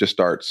 and it just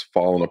starts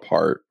falling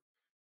apart.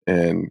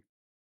 And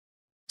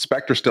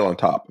Spectre's still on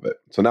top of it.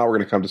 So now we're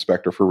going to come to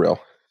Spectre for real.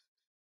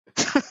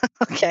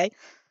 Okay.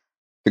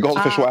 The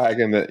goldfish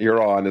wagon that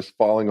you're on is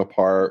falling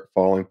apart,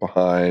 falling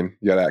behind.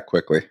 You got to act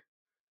quickly.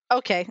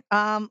 Okay.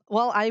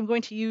 Well, I'm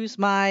going to use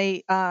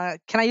my.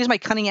 Can I use my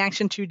cunning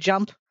action to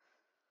jump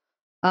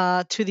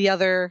to the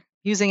other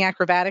using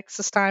acrobatics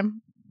this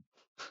time?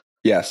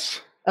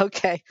 Yes.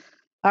 Okay.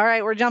 All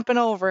right, we're jumping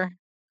over.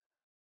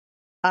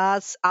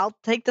 I'll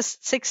take the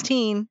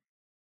 16.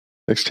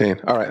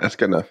 16. All right, that's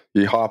good enough.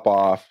 You hop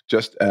off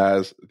just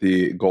as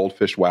the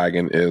goldfish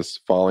wagon is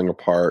falling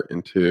apart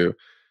into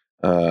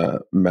a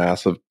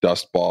massive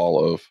dust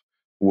ball of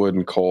wood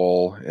and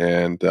coal,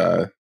 and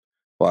the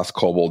last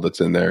kobold that's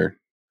in there,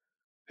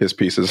 his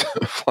pieces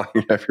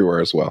flying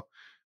everywhere as well.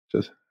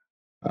 Just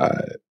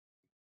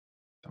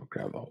don't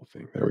grab the whole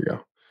thing. There we go.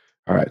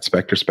 All right,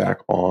 Spectre's back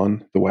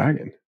on the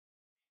wagon.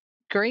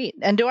 Great.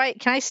 And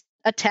can I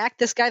attack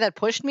this guy that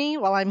pushed me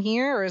while I'm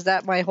here, or is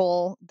that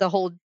the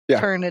whole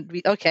turn?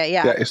 Okay,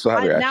 yeah. Yeah, you still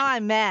have your action. Now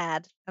I'm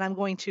mad, and I'm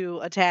going to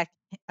attack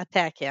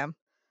him.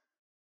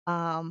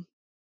 Let's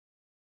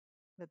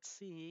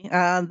see.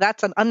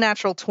 That's an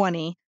unnatural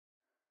 20.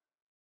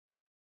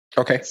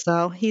 Okay.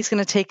 So he's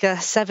going to take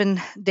 7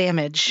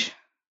 damage.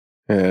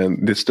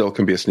 And this still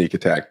can be a sneak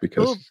attack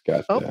because he's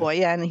got. Oh boy,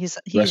 yeah, and he's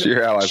rest of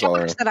your allies all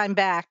around. That I'm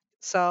back,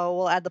 so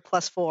we'll add the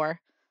 +4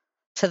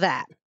 to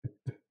that.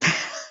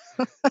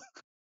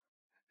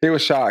 He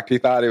was shocked. He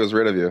thought he was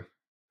rid of you.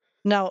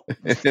 No,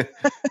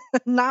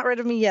 not rid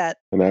of me yet.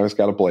 And now he's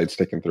got a blade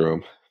sticking through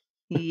him.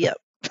 Yep,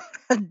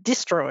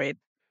 destroyed.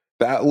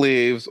 That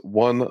leaves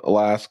one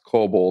last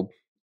kobold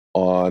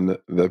on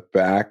the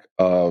back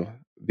of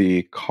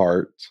the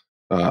cart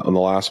on the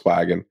last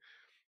wagon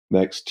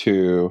next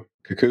to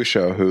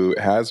Kokusho, who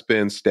has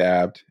been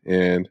stabbed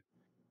and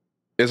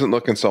isn't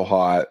looking so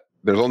hot.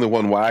 There's only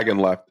one wagon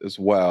left as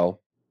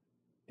well,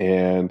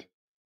 and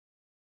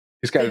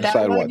he's got to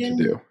decide what to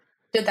do.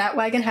 Did that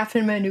wagon have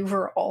to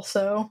maneuver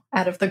also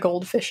out of the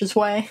goldfish's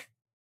way?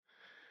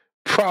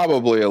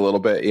 Probably a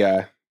little bit,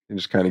 yeah. and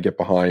just kind of get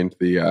behind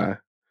the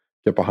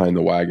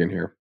wagon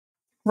here.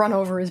 Run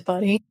over his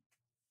buddy.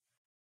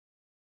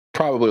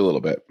 Probably a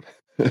little bit.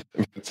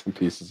 Bits and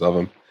pieces of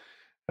him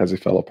as he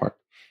fell apart.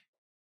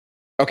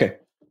 Okay.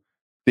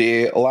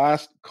 The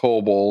last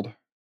kobold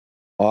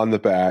on the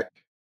back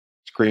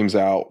screams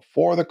out,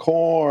 "For the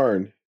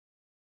corn!"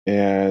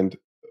 and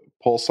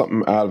pulls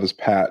something out of his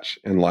patch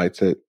and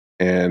lights it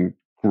and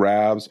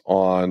grabs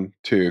on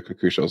to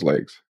Kokusho's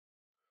legs.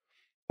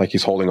 Like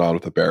he's holding on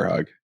with a bear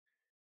hug.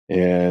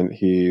 And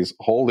he's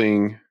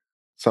holding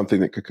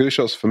something that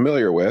Kokusho's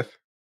familiar with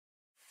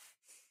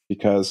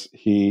because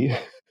he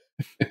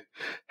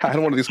had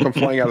one of these come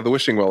flying out of the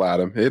wishing well at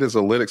him. It is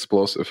a lit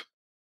explosive.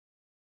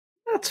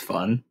 That's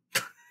fun.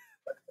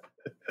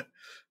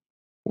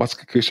 What's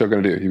Kokusho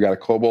going to do? You've got a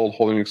kobold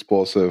holding an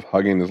explosive,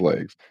 hugging his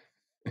legs.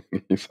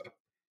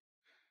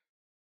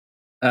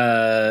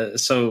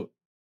 So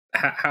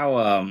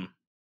how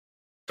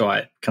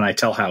can I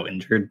tell how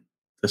injured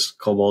this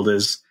kobold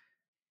is?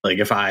 Like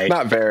if I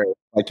not very,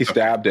 like he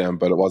stabbed him,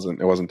 but it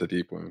wasn't a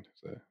deep wound.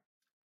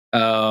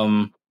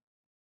 So.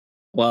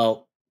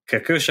 Well,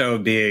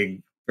 Kokusho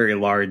being very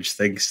large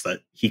thinks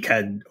that he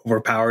can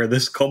overpower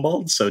this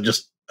kobold, so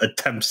just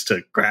attempts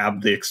to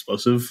grab the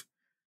explosive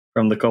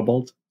from the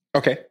kobold.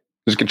 Okay.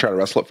 Just gonna try to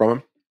wrestle it from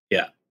him?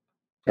 Yeah.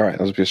 All right,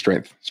 that'll be a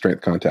strength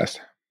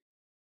contest.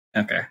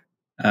 Okay.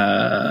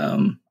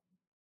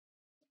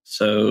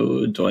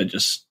 So do I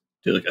just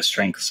do like a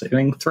strength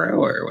saving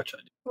throw, or what should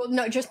I do? Well,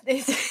 no, just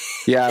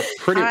yeah,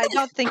 I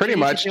don't think pretty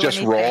much just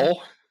anything.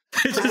 Roll.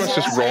 Pretty much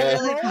just roll.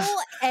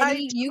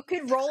 You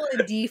could roll a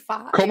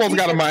d5. Kobold's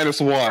got a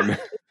 -1.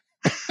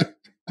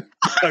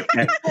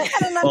 Okay.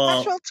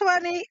 Well,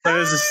 20. That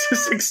was a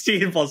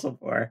 16 plus a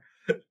 4.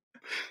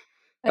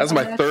 That's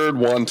my third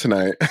one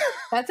tonight.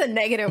 That's a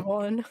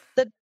 -1.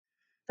 The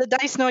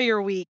dice know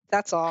you're weak.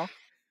 That's all.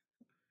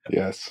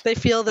 Yes. They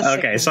feel the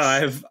Okay,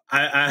 sickness. so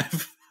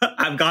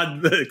I've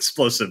gotten the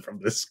explosive from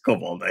this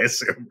kobold, I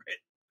assume, right?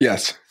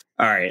 Yes.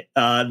 All right.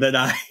 Then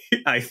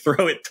I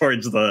throw it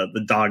towards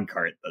the dog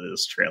cart that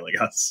is trailing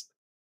us.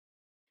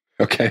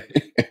 Okay.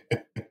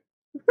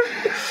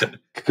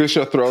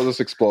 Kokusho throws this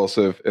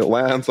explosive. It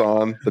lands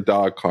on the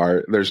dog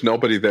cart. There's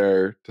nobody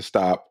there to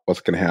stop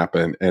what's going to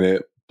happen, and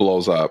it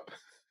blows up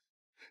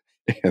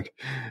and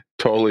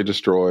totally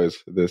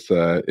destroys this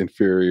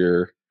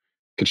inferior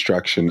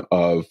construction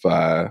of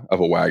a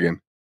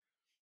wagon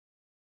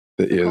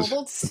that is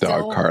the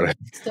dog cart.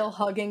 Still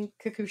hugging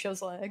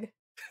Kokusho's leg.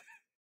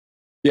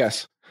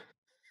 Yes.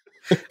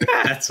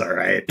 That's all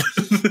right.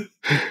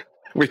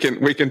 We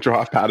can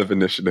drop out of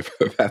initiative.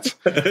 That's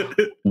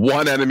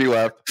one enemy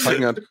left,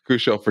 hugging on to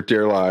Kokusho for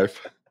dear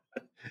life,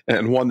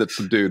 and one that's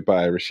subdued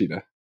by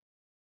Rashida.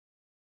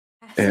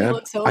 And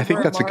I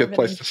think that's a good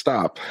place to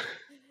stop.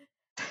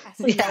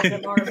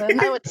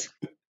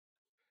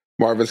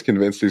 Marvin's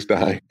convinced he's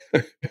dying.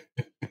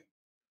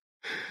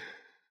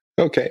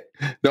 Okay.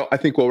 No, I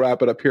think we'll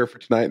wrap it up here for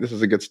tonight. This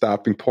is a good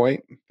stopping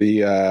point.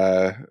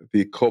 The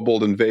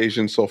kobold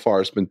invasion so far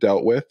has been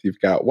dealt with.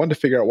 You've got one to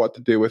figure out what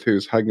to do with,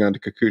 who's hugging on to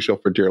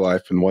Kokusho for dear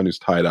life, and one who's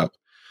tied up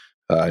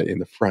in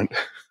the front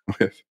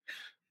with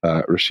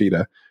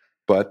Rashida.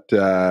 But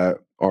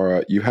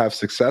you have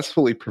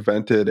successfully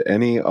prevented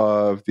any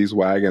of these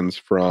wagons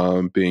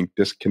from being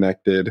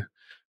disconnected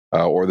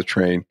or the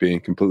train being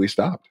completely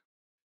stopped.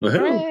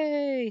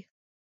 Hooray!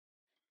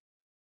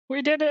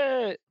 We did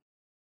it!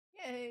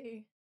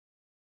 Yay!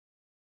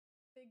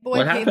 Big boy,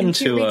 what happened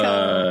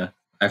to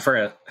I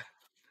forgot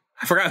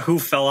who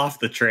fell off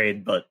the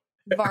train, but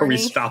Varney. Are we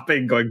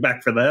stopping, going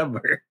back for them?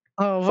 Or?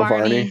 Oh,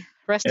 Varney.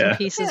 Rest in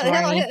peace,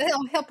 Varney.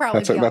 He'll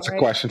probably that's a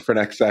question for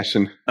next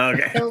session.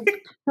 Okay.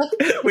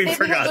 We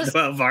forgot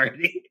about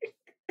Varney.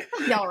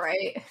 He'll be all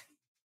right.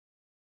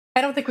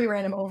 I don't think we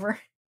ran him over.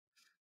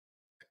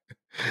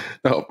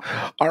 No.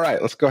 All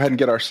right, let's go ahead and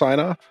get our sign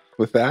off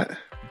with that.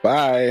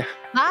 Bye.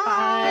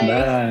 Bye.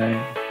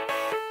 Bye.